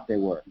I thought they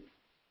were.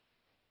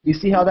 You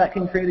see how that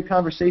can create a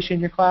conversation in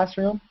your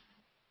classroom?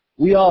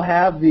 We all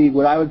have the,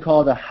 what I would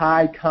call the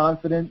high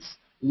confidence,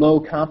 low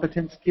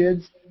competence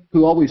kids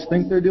who always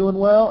think they're doing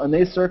well, and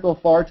they circle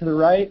far to the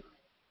right.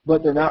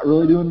 but they're not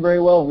really doing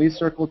very well, and we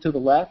circle to the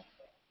left.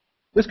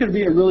 This could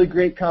be a really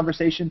great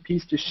conversation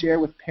piece to share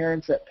with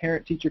parents at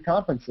parent-teacher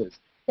conferences.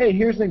 Hey,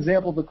 here's an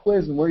example of a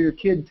quiz and where your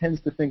kid tends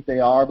to think they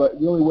are, but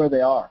really where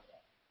they are.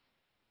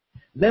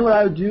 Then what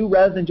I would do,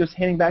 rather than just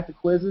handing back the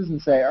quizzes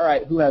and say, all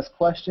right, who has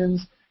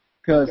questions?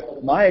 Because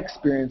my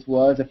experience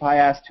was if I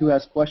asked who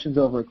has questions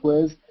over a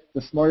quiz,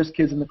 the smartest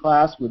kids in the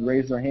class would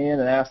raise their hand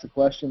and ask the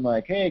question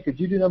like, hey, could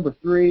you do number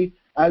 3?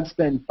 I'd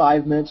spend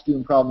 5 minutes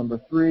doing problem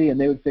number 3, and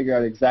they would figure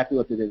out exactly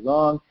what they did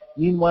wrong.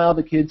 Meanwhile,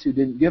 the kids who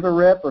didn't give a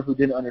rip or who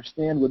didn't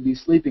understand would be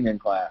sleeping in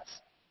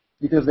class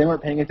because they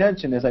weren't paying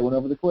attention as I went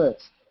over the quiz.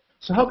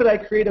 So how could I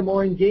create a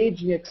more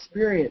engaging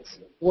experience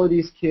for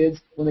these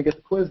kids when they get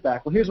the quiz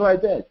back? Well, here's what I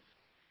did.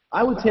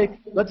 I would take,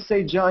 let's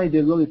say Johnny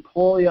did really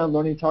poorly on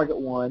Learning Target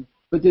 1,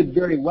 but did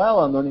very well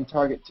on Learning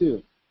Target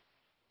 2.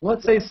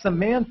 Let's say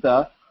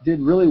Samantha did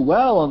really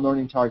well on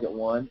Learning Target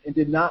 1 and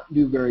did not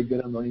do very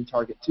good on Learning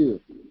Target 2.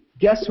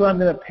 Guess who I'm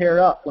going to pair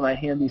up when I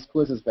hand these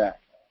quizzes back?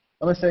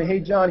 I'm going to say, hey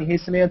Johnny, hey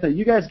Samantha,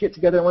 you guys get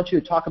together, I want you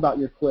to talk about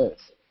your quiz.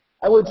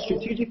 I would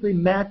strategically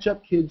match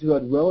up kids who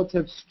had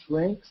relative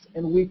strengths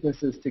and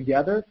weaknesses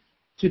together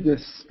to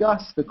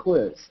discuss the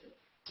quiz.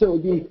 So it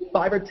would be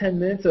 5 or 10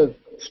 minutes of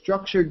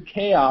structured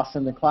chaos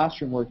in the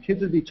classroom where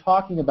kids would be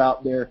talking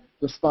about their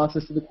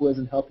responses to the quiz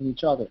and helping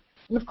each other.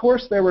 And of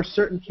course, there were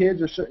certain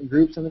kids or certain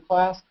groups in the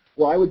class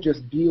where I would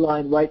just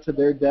beeline right to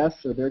their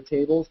desks or their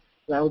tables,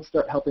 and I would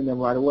start helping them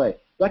right away.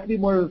 So I could be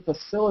more of a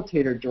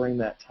facilitator during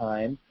that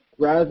time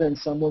rather than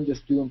someone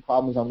just doing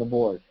problems on the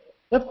board.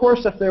 And of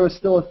course, if there was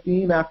still a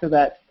theme after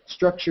that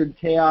structured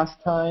chaos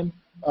time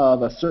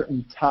of a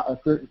certain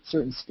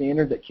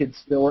standard that kids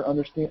still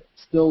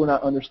were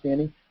not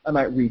understanding, I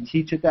might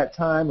reteach at that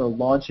time or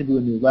launch into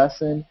a new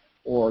lesson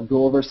or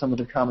go over some of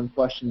the common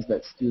questions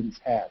that students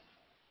had.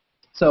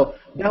 So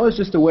that was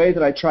just a way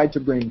that I tried to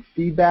bring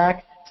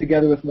feedback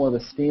together with more of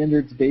a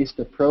standards-based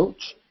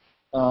approach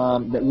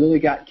that really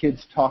got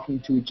kids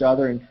talking to each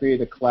other and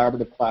created a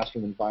collaborative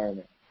classroom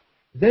environment.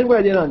 Then what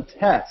I did on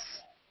tests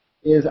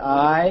is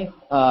I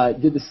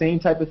did the same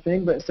type of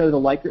thing, but instead of the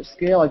Likert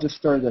scale, I just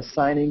started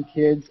assigning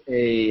kids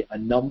a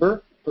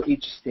number for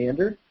each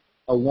standard.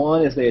 A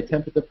 1 is they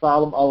attempted the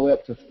problem, all the way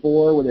up to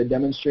 4 where they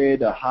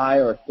demonstrated a high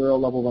or a thorough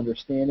level of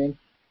understanding.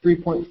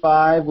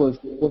 3.5 was,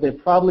 well, they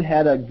probably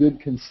had a good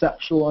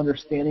conceptual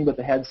understanding, but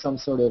they had some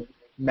sort of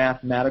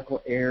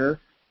mathematical error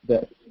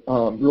that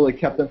really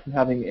kept them from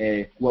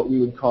having what we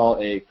would call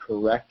a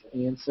correct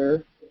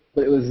answer.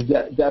 But it was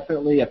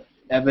definitely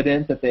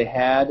evident that they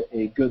had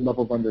a good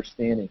level of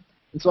understanding.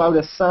 And so I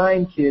would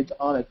assign kids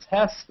on a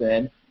test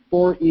then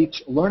for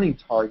each learning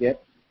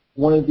target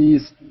one of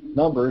these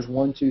numbers,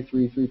 1, 2,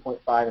 3,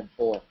 3.5, and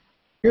 4.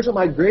 Here's what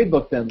my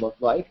gradebook then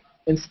looked like.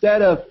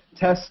 Instead of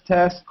test,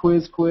 test,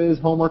 quiz, quiz,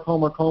 homework,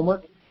 homework,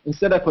 homework,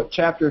 insteed I put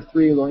Chapter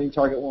 3, Learning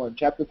Target 1,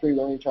 Chapter 3,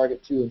 Learning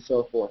Target 2, and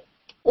so forth.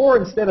 Or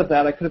instead of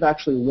that, I could have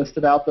actually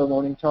listed out the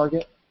learning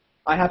target.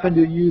 I happen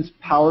to use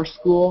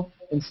PowerSchool,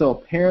 and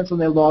so parents, when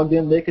they logged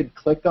in, they could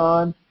click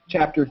on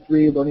Chapter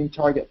 3, Learning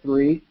Target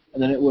 3,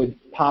 and then it would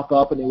pop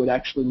up and it would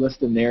actually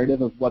list a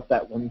narrative of what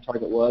that learning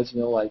target was,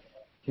 like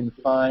can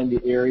find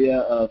the area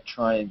of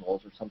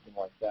triangles or something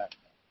like that.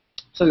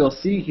 So you'll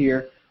see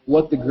here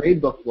what the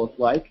gradebook looked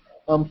like.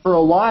 For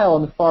a while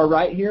on the far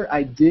right here,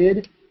 I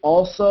did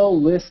also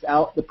list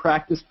out the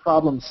practice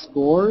problem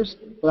scores,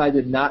 but I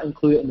did not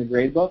include it in the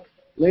gradebook.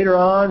 Later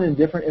on, in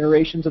different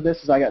iterations of this,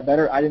 as I got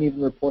better, I didn't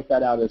even report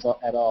that out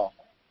at all.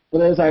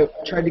 But as I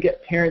tried to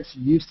get parents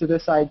used to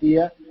this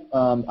idea,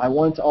 I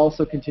wanted to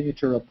also continue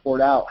to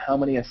report out how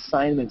many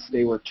assignments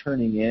they were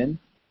turning in.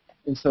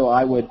 And so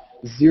I would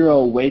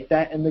zero weight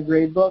that in the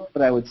gradebook,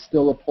 but I would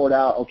still report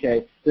out,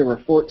 okay, there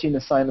were 14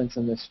 assignments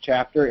in this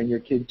chapter, and your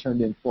kid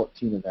turned in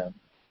 14 of them,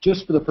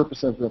 just for the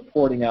purpose of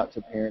reporting out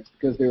to parents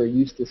because they were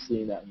used to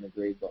seeing that in the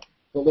gradebook.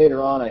 But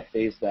later on, I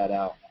phased that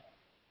out.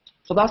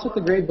 So that's what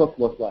the gradebook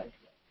looked like.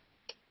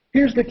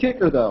 Here's the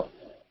kicker, though.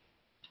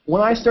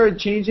 When I started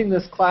changing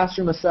this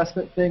classroom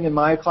assessment thing in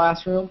my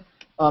classroom,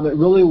 it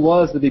really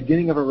was the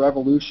beginning of a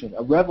revolution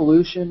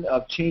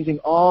of changing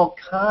all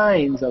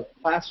kinds of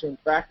classroom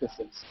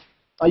practices.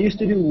 I used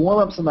to do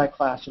warm-ups in my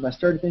classroom. I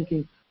started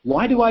thinking,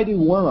 why do I do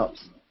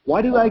warm-ups?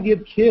 Why do I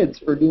give kids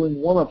for doing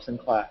warm-ups in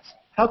class?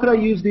 How could I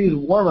use these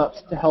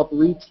warm-ups to help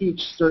reteach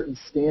certain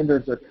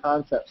standards or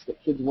concepts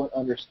that kids weren't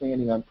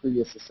understanding on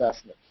previous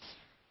assessments?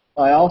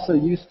 I also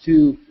used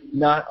to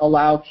not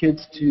allow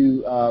kids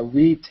to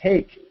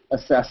retake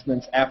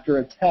assessments after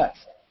a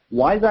test.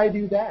 Why did I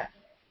do that?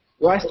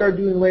 What I started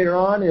doing later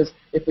on is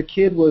if a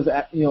kid was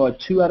at a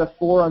 2 out of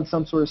 4 on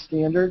some sort of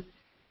standard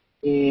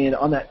and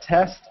on that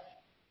test,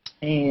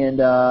 and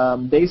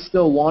they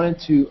still wanted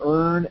to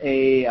earn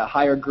a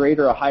higher grade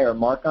or a higher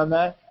mark on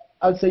that,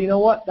 I would say, you know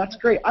what, that's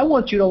great. I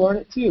want you to learn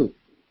it too.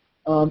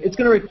 It's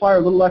going to require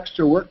a little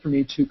extra work for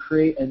me to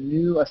create a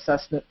new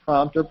assessment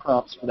prompt or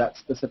prompts for that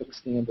specific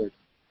standard.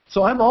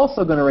 So I'm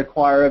also going to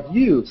require of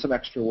you some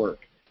extra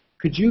work.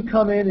 Could you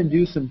come in and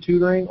do some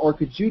tutoring, or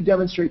could you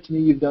demonstrate to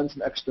me you've done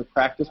some extra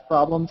practice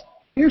problems?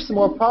 Here's some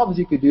more problems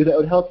you could do that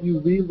would help you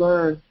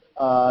relearn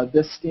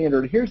this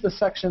standard. Here's the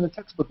section of the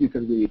textbook you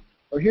could read.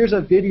 Or here's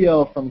a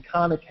video from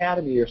Khan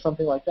Academy or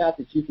something like that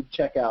that you could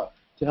check out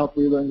to help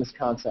relearn this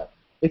concept.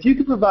 If you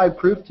could provide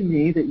proof to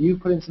me that you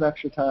put in some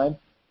extra time,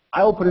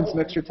 I will put in some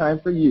extra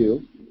time for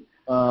you.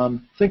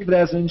 Think of it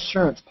as an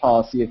insurance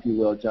policy, if you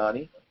will,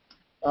 Johnny.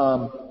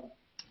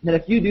 Then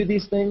if you do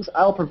these things,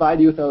 I'll provide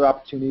you with another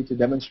opportunity to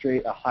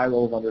demonstrate a high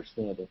level of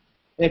understanding.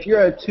 And if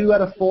you're at a 2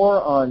 out of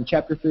 4 on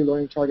Chapter 3,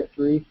 Learning Target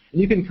 3,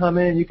 and you can come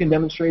in and you can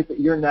demonstrate that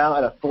you're now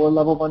at a 4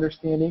 level of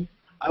understanding,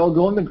 I will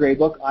go in the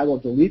gradebook, I will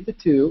delete the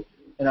 2,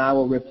 and I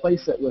will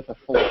replace it with a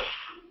 4. And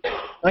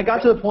I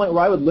got to the point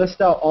where I would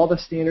list out all the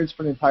standards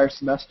for an entire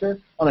semester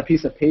on a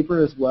piece of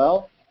paper as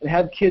well, and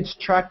have kids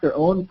track their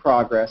own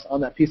progress on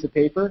that piece of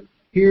paper.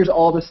 Here's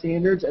all the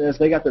standards, and as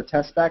they got their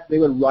tests back, they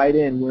would write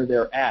in where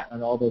they're at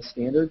on all those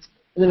standards.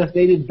 And then if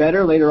they did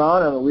better later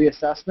on a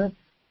reassessment,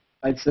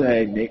 I'd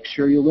say make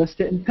sure you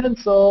list it in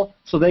pencil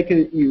so they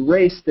could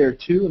erase their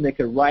 2 and they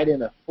could write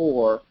in a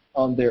 4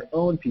 on their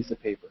own piece of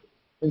paper.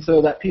 And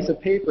so that piece of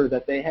paper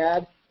that they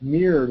had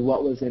mirrored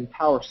what was in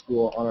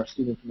PowerSchool on our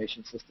student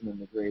information system in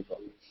the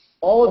gradebook.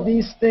 All of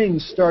these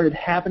things started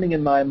happening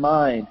in my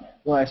mind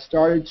when I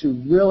started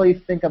to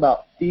really think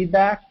about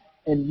feedback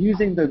and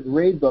using the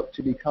gradebook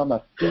to become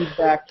a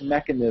feedback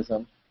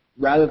mechanism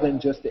rather than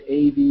just the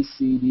A, B,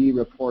 C, D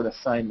report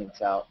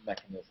assignments out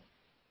mechanism.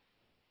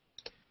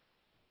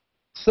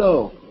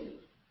 So,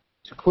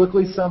 to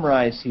quickly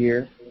summarize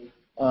here,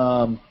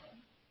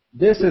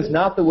 this is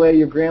not the way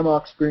your grandma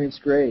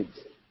experienced grades.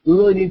 We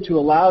really need to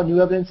allow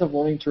new evidence of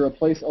learning to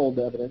replace old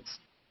evidence.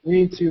 We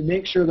need to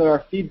make sure that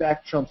our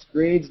feedback trumps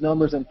grades,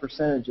 numbers, and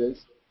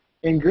percentages.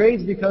 And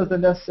grades, because they're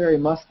necessary,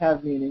 must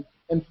have meaning.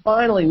 And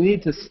finally, we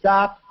need to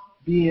stop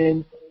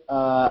being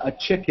a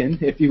chicken,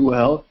 if you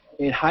will,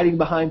 and hiding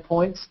behind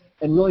points,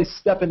 and really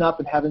stepping up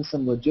and having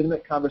some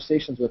legitimate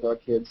conversations with our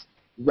kids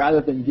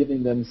rather than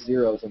giving them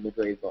zeros in the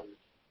gradebook.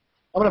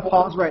 I'm going to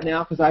pause right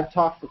now because I've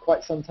talked for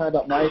quite some time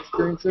about my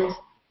experiences.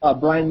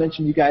 Brian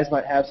mentioned you guys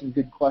might have some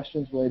good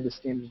questions related to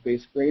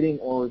standards-based grading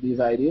or these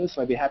ideas,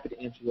 so I'd be happy to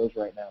answer those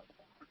right now.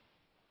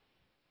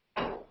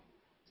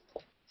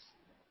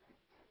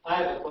 I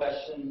have a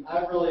question.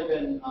 I've really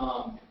been,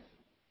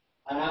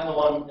 and I'm the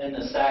one in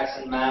the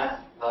Saxon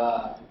math,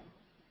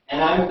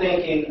 and I'm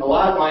thinking a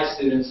lot of my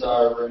students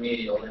are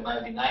remedial. They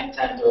might be 9th,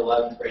 10th, or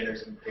 11th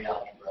graders in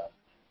pre-algebra.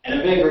 And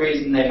a big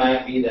reason they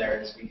might be there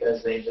is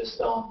because they just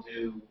don't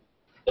do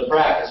the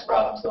practice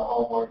problems, the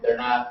homework. They're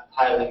not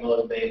highly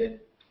motivated,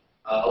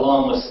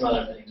 along with some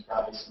other things,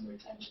 probably some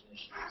retention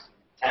issues,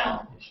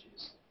 talent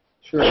issues.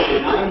 Sure.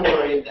 And I'm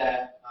worried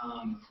that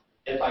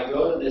if I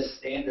go to this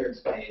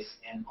standards base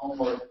and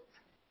homework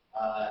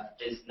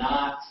is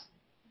not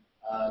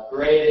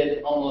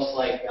graded almost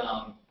like,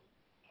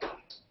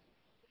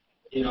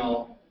 you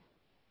know,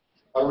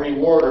 a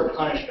reward or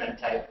punishment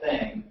type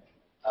thing,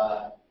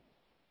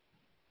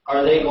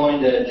 are they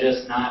going to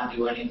just not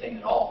do anything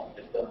at all?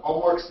 If the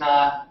homework's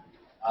not,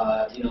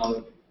 you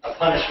know, a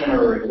punishment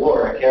or a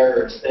reward, a carrot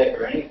or a stick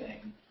or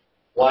anything,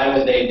 why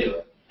would they do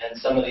it? And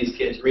some of these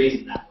kids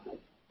reason that way.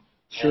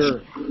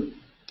 Sure.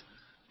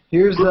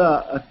 Here's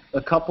a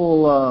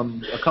couple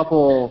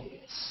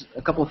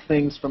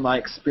things from my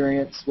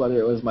experience, whether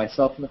it was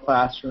myself in the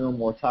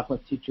classroom or talking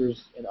with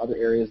teachers in other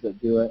areas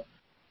that do it.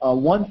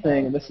 One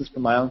thing, and this is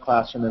from my own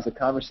classroom, is a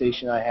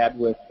conversation I had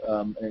with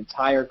an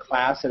entire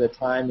class at a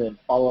time and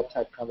follow-up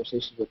type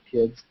conversations with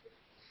kids.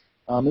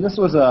 And this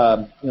was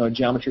a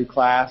geometry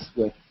class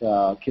with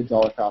kids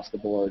all across the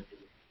board.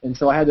 And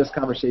so I had this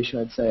conversation.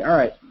 I'd say, all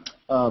right,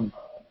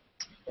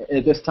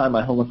 at this time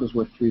my homework was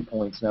worth 3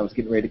 points, and I was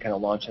getting ready to kind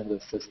of launch into the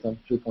system,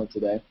 3 points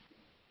a day.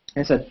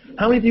 And I said,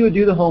 how many of you would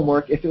do the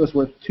homework if it was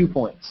worth 2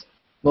 points?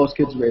 Most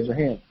kids would raise their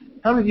hand.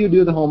 How many of you would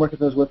do the homework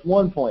if it was worth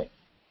 1 point?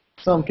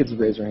 Some kids would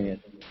raise their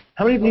hand.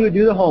 How many of you would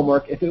do the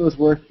homework if it was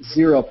worth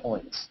 0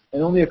 points?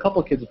 And only a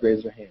couple kids would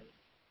raise their hand.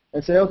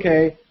 I'd say,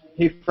 okay,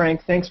 hey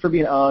Frank, thanks for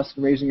being honest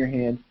and raising your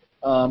hand.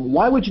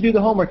 Why would you do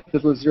the homework if it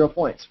was worth 0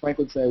 points? Frank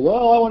would say,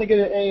 well, I want to get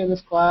an A in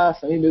this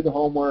class, I need to do the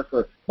homework,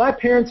 or my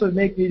parents would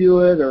make me do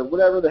it, or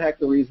whatever the heck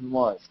the reason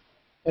was.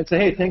 I'd say,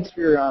 hey, thanks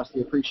for your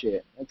honesty, appreciate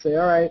it. I'd say,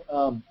 all right,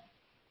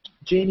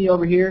 Jamie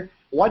over here,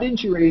 why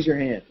didn't you raise your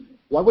hand?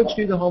 Why would you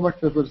do the homework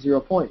if it was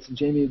 0 points? And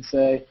Jamie would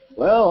say,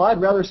 well, I'd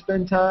rather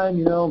spend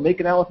time,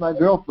 making out with my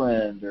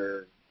girlfriend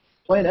or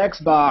playing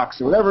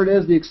Xbox or whatever it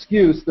is, the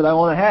excuse that I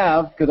want to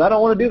have because I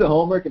don't want to do the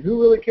homework, and who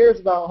really cares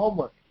about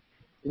homework,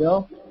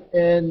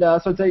 And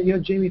so I'd say,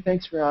 Jamie,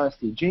 thanks for your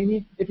honesty.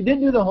 Jamie, if you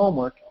didn't do the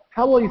homework,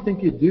 how well you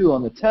think you'd do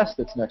on the test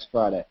that's next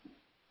Friday?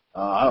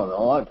 I don't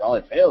know. I'd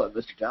probably fail it,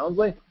 Mr.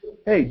 Townsley.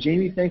 Hey,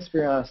 Jamie, thanks for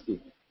your honesty.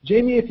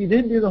 Jamie, if you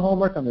didn't do the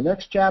homework on the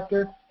next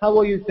chapter, how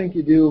well you think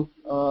you do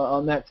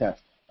on that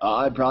test?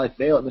 I'd probably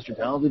fail it, Mr.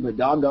 Townsley, but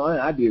doggone it,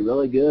 I'd be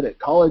really good at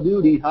Call of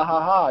Duty, ha ha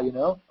ha,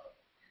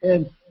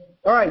 And,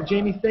 all right,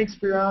 Jamie, thanks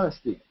for your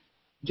honesty.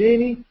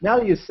 Jamie, now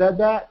that you said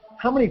that,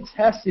 how many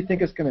tests do you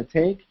think it's going to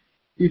take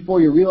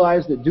before you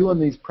realize that doing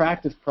these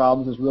practice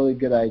problems is really a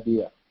good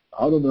idea?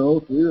 I don't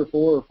know, 3 or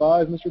 4 or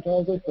 5, Mr.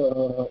 Townsley,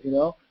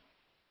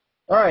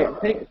 All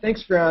right,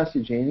 thanks for your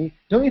honesty, Jamie.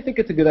 Don't you think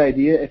it's a good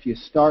idea if you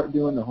start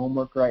doing the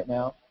homework right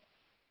now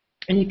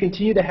and you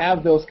continue to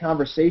have those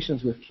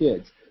conversations with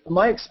kids?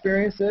 My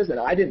experience is, and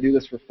I didn't do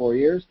this for 4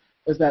 years,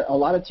 is that a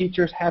lot of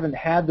teachers haven't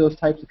had those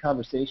types of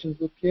conversations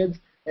with kids,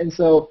 and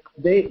so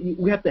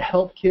we have to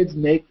help kids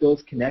make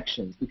those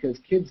connections because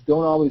kids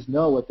don't always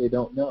know what they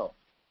don't know.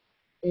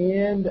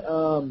 And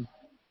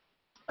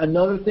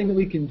another thing that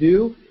we can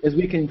do is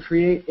we can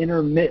create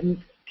intermittent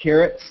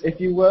carrots,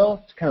 if you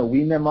will, to kind of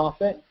wean them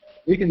off it.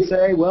 We can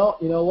say, well,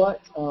 you know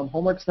what,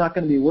 homework's not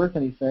going to be worth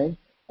anything,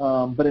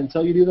 but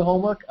until you do the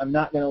homework, I'm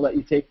not going to let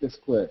you take this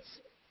quiz.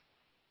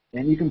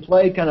 And you can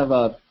play kind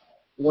of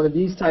one of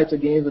these types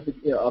of games with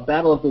a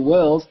battle of the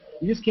wills.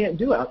 You just can't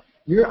do it.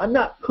 I'm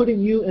not putting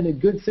you in a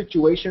good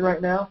situation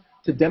right now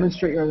to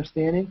demonstrate your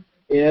understanding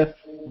if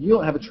you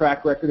don't have a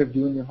track record of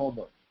doing your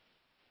homework.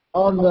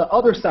 On the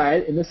other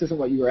side, and this isn't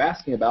what you were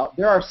asking about,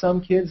 there are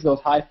some kids, those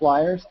high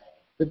flyers,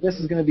 that this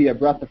is going to be a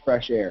breath of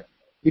fresh air.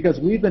 Because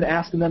we've been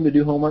asking them to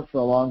do homework for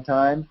a long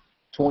time,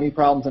 20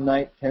 problems a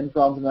night, 10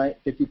 problems a night,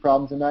 50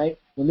 problems a night,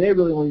 when they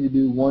really only need to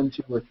do 1,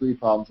 2, or 3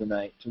 problems a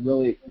night to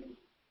really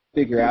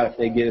figure out if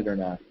they get it or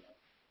not.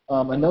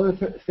 Another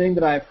thing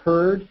that I've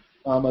heard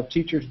of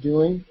teachers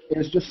doing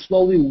is just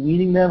slowly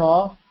weaning them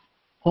off.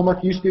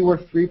 Homework used to be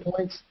worth 3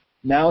 points.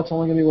 Now it's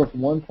only going to be worth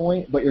 1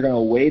 point, but you're going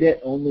to weight it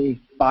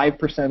only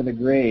 5% of the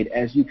grade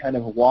as you kind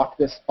of walk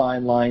this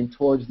fine line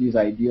towards these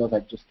ideals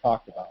I've just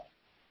talked about.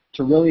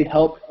 To really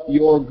help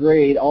your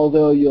grade,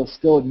 although you'll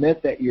still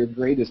admit that your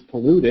grade is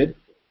polluted,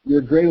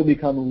 your grade will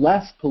become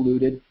less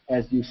polluted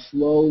as you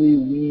slowly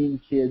wean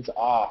kids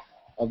off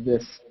of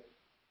this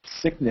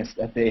sickness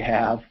that they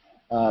have,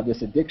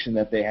 this addiction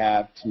that they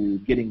have to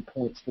getting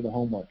points for the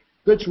homework.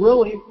 But it's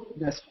really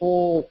this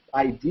whole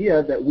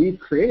idea that we've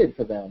created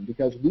for them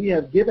because we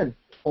have given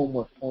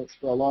homework points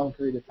for a long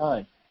period of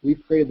time.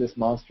 We've created this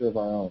monster of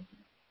our own.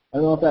 I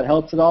don't know if that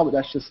helps at all, but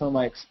that's just some of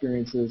my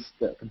experiences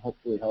that can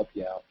hopefully help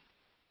you out.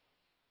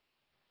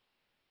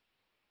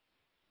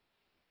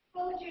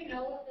 How would you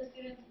know if the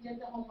students did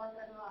the homework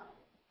or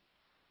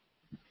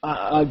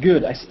not?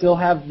 Good. I still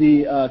have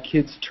the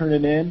kids turn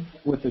it in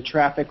with the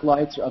traffic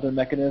lights or other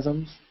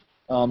mechanisms.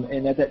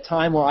 And at that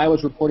time where I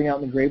was reporting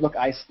out in the gradebook,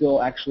 I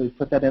still actually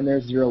put that in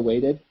there, 0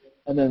 weighted.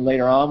 And then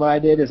later on what I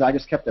did is I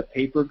just kept a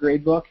paper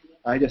gradebook.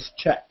 I just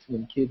checked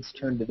when kids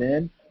turned it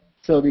in.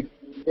 So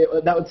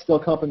that would still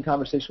come up in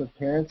conversation with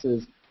parents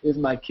is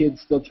my kid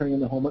still turning in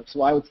the homework?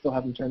 So I would still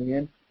have them turning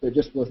in, but it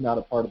just was not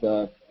a part of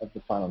the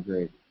final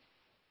grade.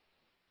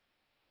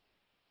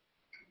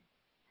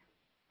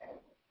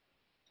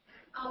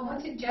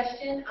 One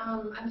suggestion,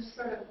 I'm just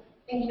sort of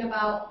thinking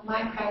about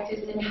my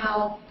practice and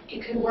how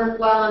it could work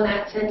well in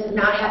that sense of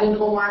not having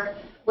homework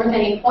worth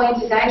any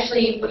points is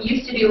actually what you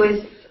used to do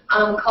is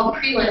called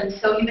prelims.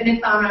 So even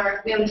if on our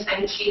exam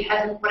assignment sheet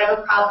has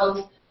whatever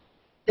problems,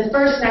 the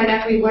first night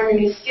after we learn a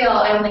new skill,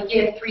 I only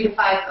give 3 to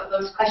 5 of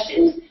those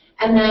questions,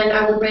 and then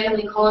I would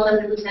randomly call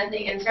them to present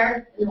the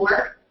answer and the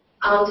work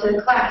to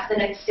the class the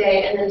next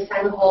day, and then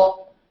assign the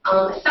whole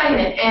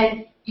assignment.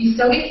 And you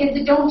still get kids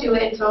that don't do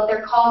it, so if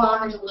they're called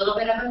on, there's a little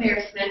bit of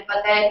embarrassment, but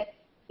then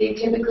they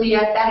typically,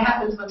 that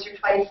happens once or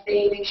twice,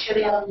 they make sure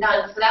they have them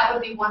done. So that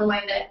would be one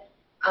way that,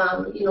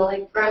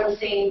 like Brent was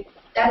saying,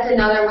 that's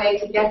another way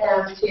to get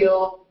them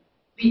to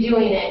be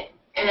doing it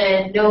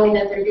and knowing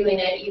that they're doing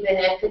it even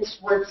if it's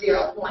worth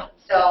 0 points.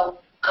 So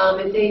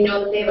if they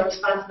know that they have a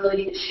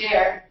responsibility to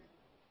share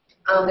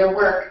their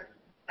work,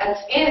 and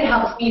it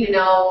helps me to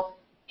know,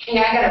 hey,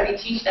 I got to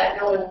reteach that.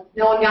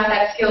 No one got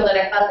that skill that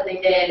I thought that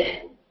they did.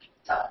 And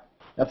so.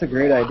 That's a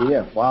great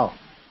idea. Wow.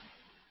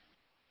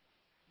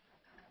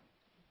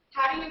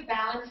 How do you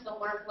balance the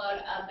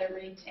workload of the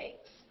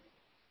retakes?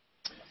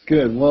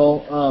 Good.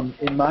 Well,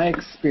 in my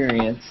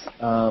experience,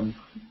 and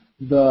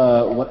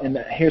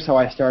here's how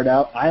I start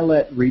out. I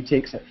let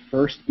retakes at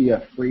first be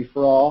a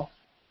free-for-all.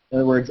 In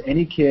other words,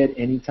 any kid,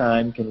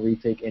 anytime can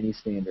retake any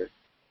standard.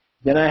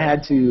 Then I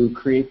had to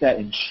create that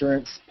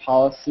insurance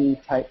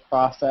policy type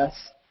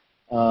process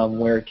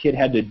where a kid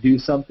had to do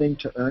something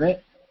to earn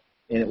it,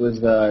 and it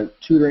was the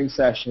tutoring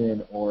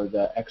session or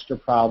the extra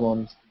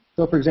problems.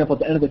 So, for example, at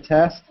the end of the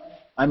test,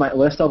 I might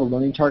list all the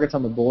learning targets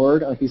on the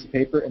board on a piece of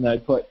paper, and then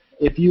I'd put,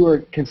 if you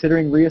are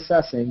considering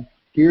reassessing,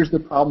 here's the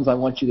problems I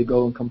want you to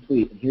go and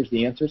complete, and here's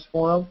the answers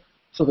for them,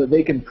 so that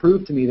they can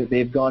prove to me that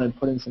they've gone and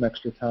put in some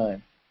extra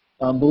time.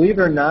 Believe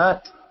it or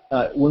not,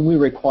 when we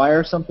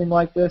require something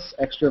like this,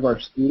 extra of our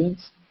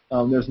students,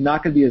 there's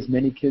not going to be as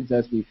many kids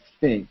as we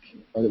think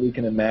or that we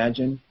can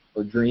imagine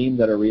or dream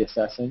that are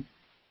reassessing.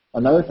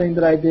 Another thing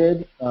that I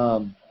did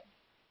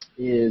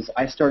is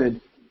I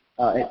started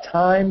at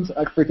times,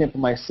 for example,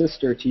 my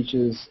sister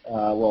teaches,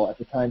 well, at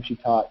the time she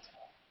taught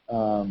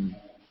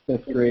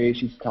 5th grade,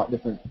 she taught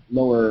different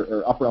lower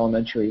or upper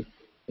elementary,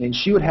 and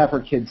she would have her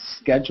kids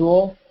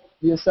schedule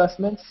the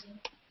assessments.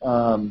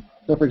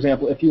 So, for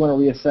example, if you want to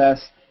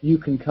reassess, you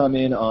can come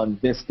in on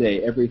this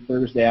day, every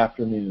Thursday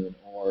afternoon,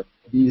 or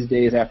these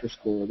days after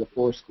school, or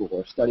before school,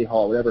 or study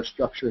hall, whatever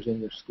structure is in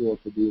your school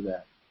to do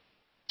that.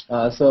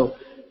 So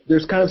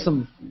there's kind of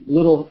some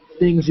little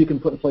things you can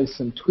put in place,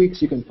 some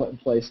tweaks you can put in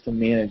place to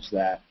manage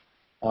that.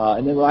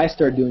 And then what I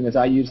started doing is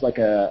I used like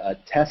a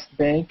test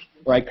bank,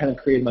 where I kind of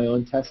created my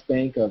own test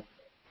bank of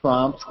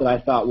prompts that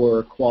I thought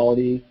were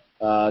quality,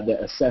 that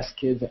assess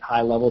kids at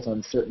high levels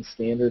on certain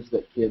standards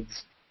that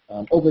kids,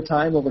 over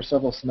time, over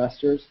several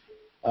semesters,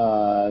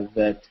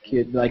 that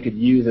I could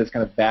use as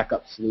kind of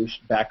backup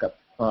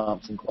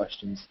prompts and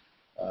questions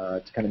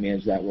to kind of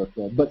manage that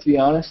workload. But to be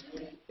honest,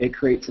 it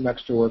creates some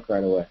extra work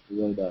right away. It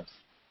really does.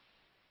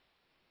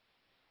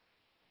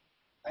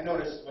 I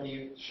noticed when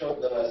you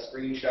showed the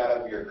screenshot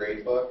of your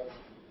grade book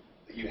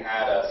that you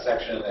had a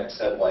section that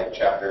said like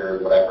chapter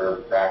whatever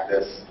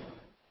practice.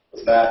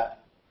 Was that,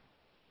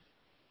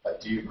 was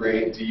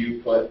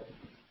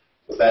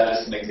that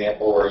just an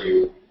example where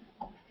you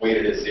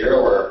weighted at 0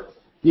 or?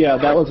 Yeah,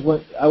 that was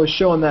what I was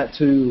showing that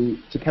to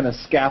kind of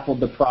scaffold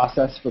the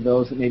process for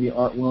those that maybe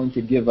aren't willing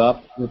to give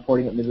up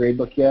reporting it in the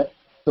gradebook yet.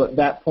 So at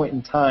that point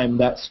in time,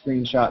 that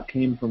screenshot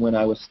came from when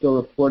I was still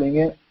reporting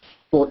it.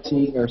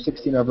 14 or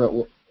 16, whatever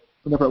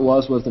it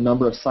was the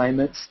number of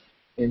assignments.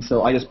 And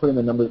so I just put in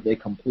the number that they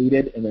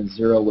completed and then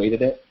 0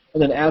 weighted it.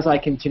 And then as I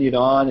continued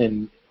on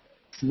and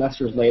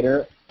semesters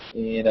later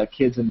and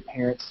kids and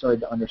parents started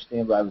to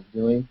understand what I was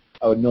doing,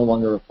 I would no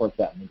longer report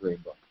that in the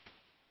gradebook.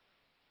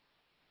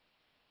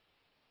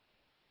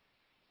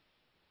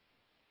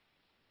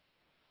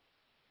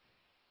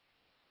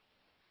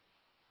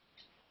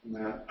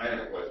 Matt, I have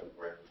a question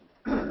for you.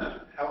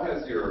 How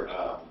has your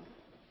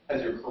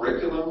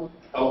curriculum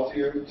helped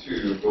you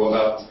to go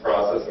about this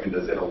process? I mean,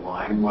 does it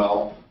align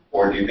well?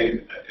 Or do you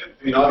think,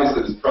 I mean,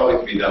 obviously this probably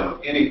can be done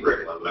with any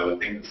curriculum, but I would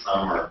think that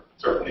some are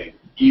certainly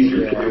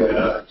easier to do than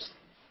others.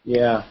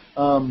 Yeah.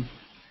 When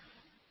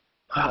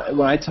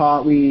I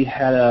taught, we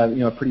had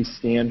a pretty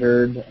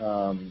standard,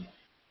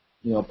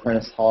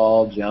 Prentice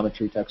Hall,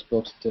 geometry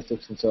textbook,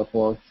 statistics, and so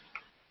forth.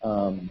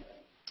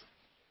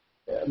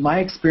 My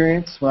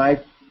experience,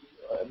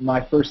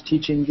 my first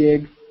teaching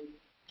gig,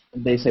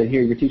 they said,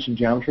 here, you're teaching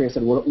geometry. I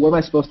said, what am I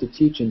supposed to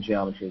teach in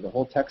geometry? The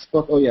whole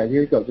textbook? Oh, yeah,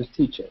 here you go. Just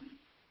teach it.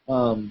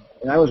 And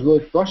I was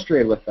really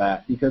frustrated with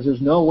that because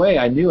there's no way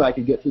I knew I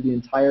could get through the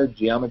entire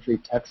geometry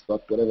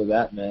textbook, whatever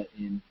that meant,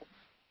 in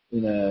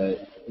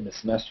a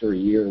semester or a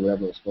year or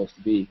whatever it was supposed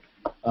to be.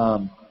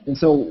 And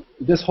so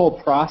this whole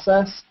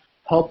process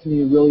helped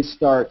me really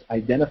start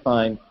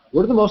identifying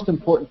what are the most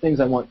important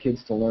things I want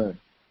kids to learn.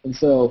 And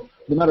so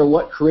no matter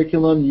what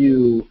curriculum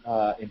you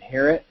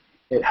inherit,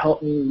 it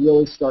helped me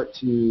really start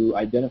to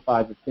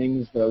identify the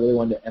things that I really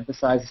wanted to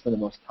emphasize and spend the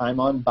most time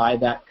on by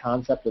that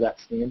concept or that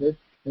standard.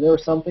 And there were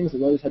some things that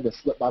really just had to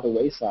slip by the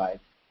wayside.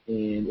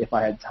 And if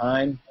I had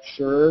time,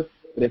 sure.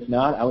 But if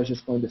not, I was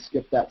just going to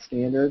skip that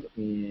standard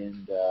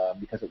and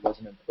because it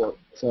wasn't important.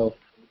 So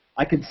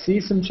I could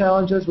see some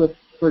challenges with,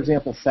 for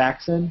example,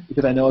 Saxon,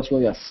 because I know it's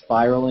really a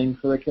spiraling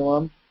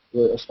curriculum,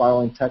 a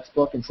spiraling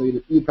textbook. And so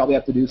you'd probably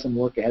have to do some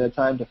work ahead of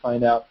time to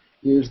find out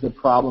here's the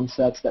problem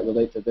sets that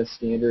relate to this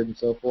standard and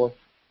so forth.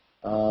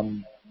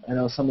 I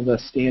know some of the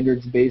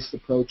standards-based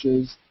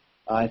approaches,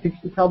 I think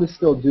you could probably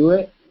still do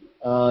it.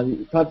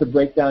 You probably have to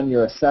break down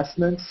your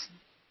assessments.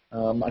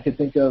 I could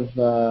think of,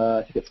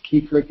 I think it's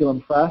Key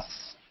Curriculum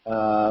Press,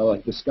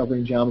 like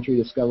Discovering Geometry,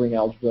 Discovering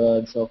Algebra,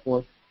 and so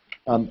forth.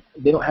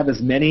 They don't have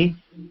as many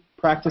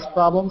practice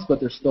problems, but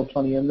there's still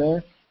plenty in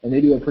there. And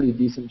they do a pretty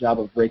decent job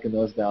of breaking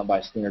those down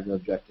by standard and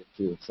objective,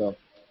 too. So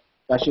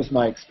that's just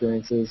my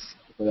experiences.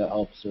 If that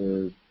helps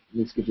or at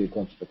least gives you a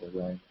glimpse of what they're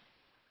doing.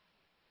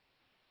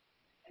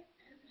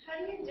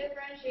 How do you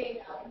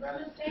differentiate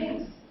algebra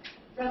mistakes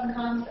from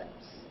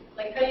concepts?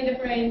 Like, how do you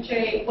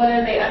differentiate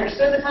whether they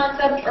understood the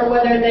concept or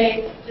whether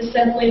they just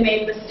simply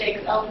made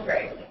mistakes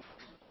algebraically?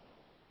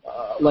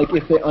 Like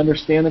if they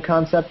understand the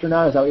concept or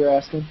not? Is that what you're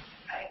asking?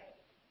 Right.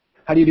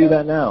 How do you do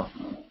that now?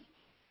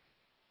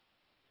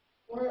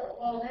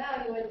 Well,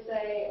 now you would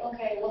say,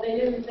 okay, well,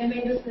 they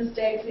made this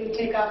mistake, so you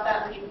take off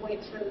that many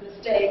points for the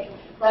mistake,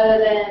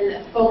 rather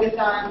than focus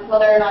on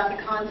whether or not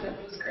the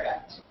concept was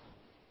correct.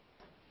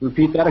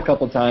 Repeat that a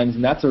couple times,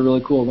 and that's a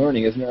really cool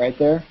learning, isn't it, right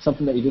there?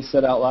 Something that you just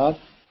said out loud.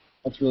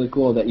 That's really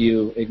cool that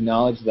you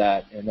acknowledge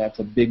that, and that's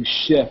a big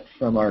shift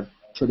from our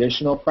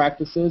traditional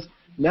practices.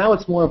 Now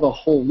it's more of a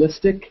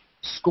holistic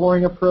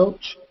scoring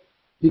approach,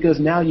 because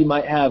now you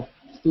might have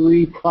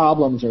 3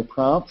 problems or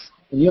prompts,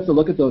 and you have to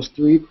look at those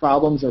 3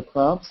 problems or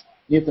prompts.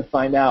 You have to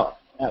find out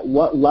at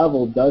what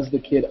level does the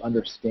kid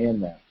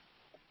understand that.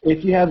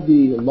 If you have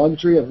the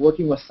luxury of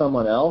working with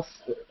someone else,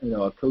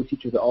 a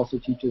co-teacher that also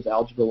teaches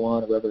Algebra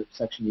 1 or whatever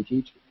section you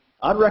teach,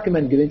 I'd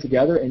recommend getting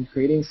together and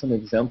creating some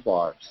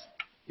exemplars.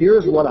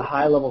 Here's what a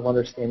high level of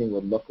understanding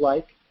would look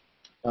like.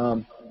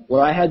 What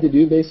I had to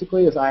do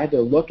basically is I had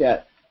to look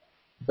at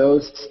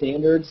those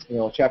standards,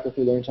 Chapter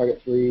 3, Learning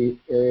Target 3,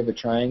 area of a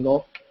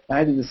triangle. I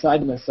had to decide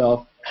to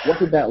myself, what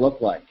did that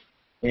look like?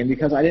 And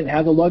because I didn't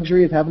have the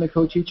luxury of having a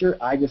co-teacher,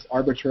 I just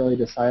arbitrarily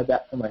decided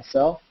that for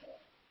myself.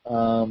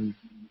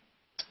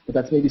 But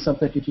that's maybe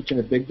something if you teach in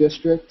a big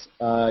district,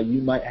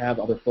 you might have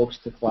other folks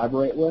to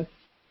collaborate with.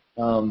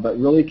 But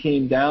really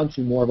came down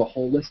to more of a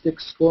holistic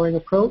scoring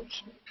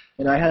approach.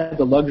 And I had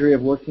the luxury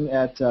of working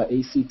at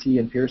ACT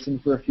in Pearson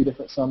for a few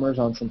different summers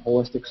on some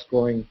holistic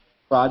scoring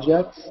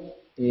projects.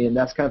 And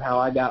that's kind of how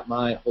I got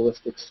my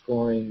holistic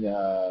scoring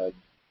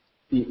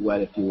feet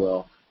wet, if you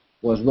will,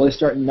 was really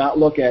starting to not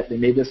look at, they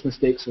made this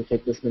mistake, so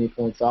take this many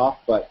points off,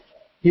 but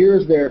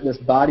here's this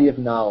body of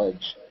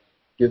knowledge.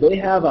 Do they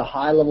have a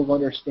high level of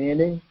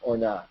understanding or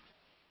not?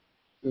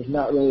 There's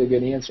not really a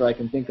good answer I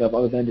can think of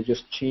other than to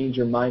just change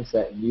your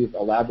mindset, and you've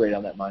elaborated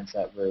on that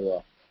mindset very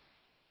well.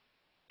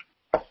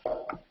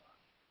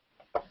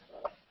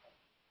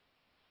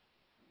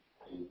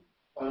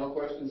 Final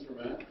questions for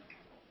Matt?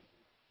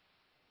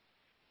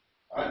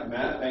 All right,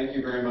 Matt, thank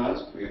you very much.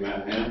 We have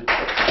Matt Hand.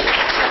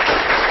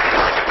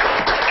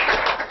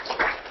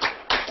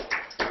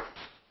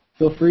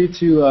 Feel free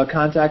to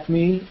contact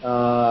me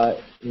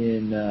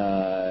in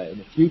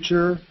the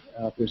future.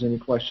 If there's any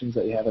questions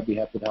that you have, I'd be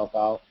happy to help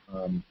out.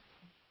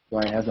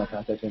 Brian has my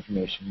contact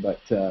information. But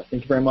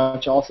thank you very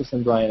much. I'll also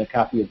send Brian a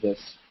copy of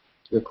this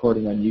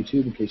recording on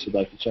YouTube in case you'd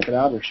like to check it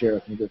out or share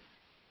it with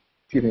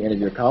any of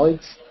your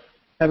colleagues.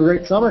 Have a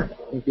great summer.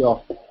 Thank you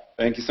all.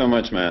 Thank you so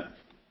much, Matt.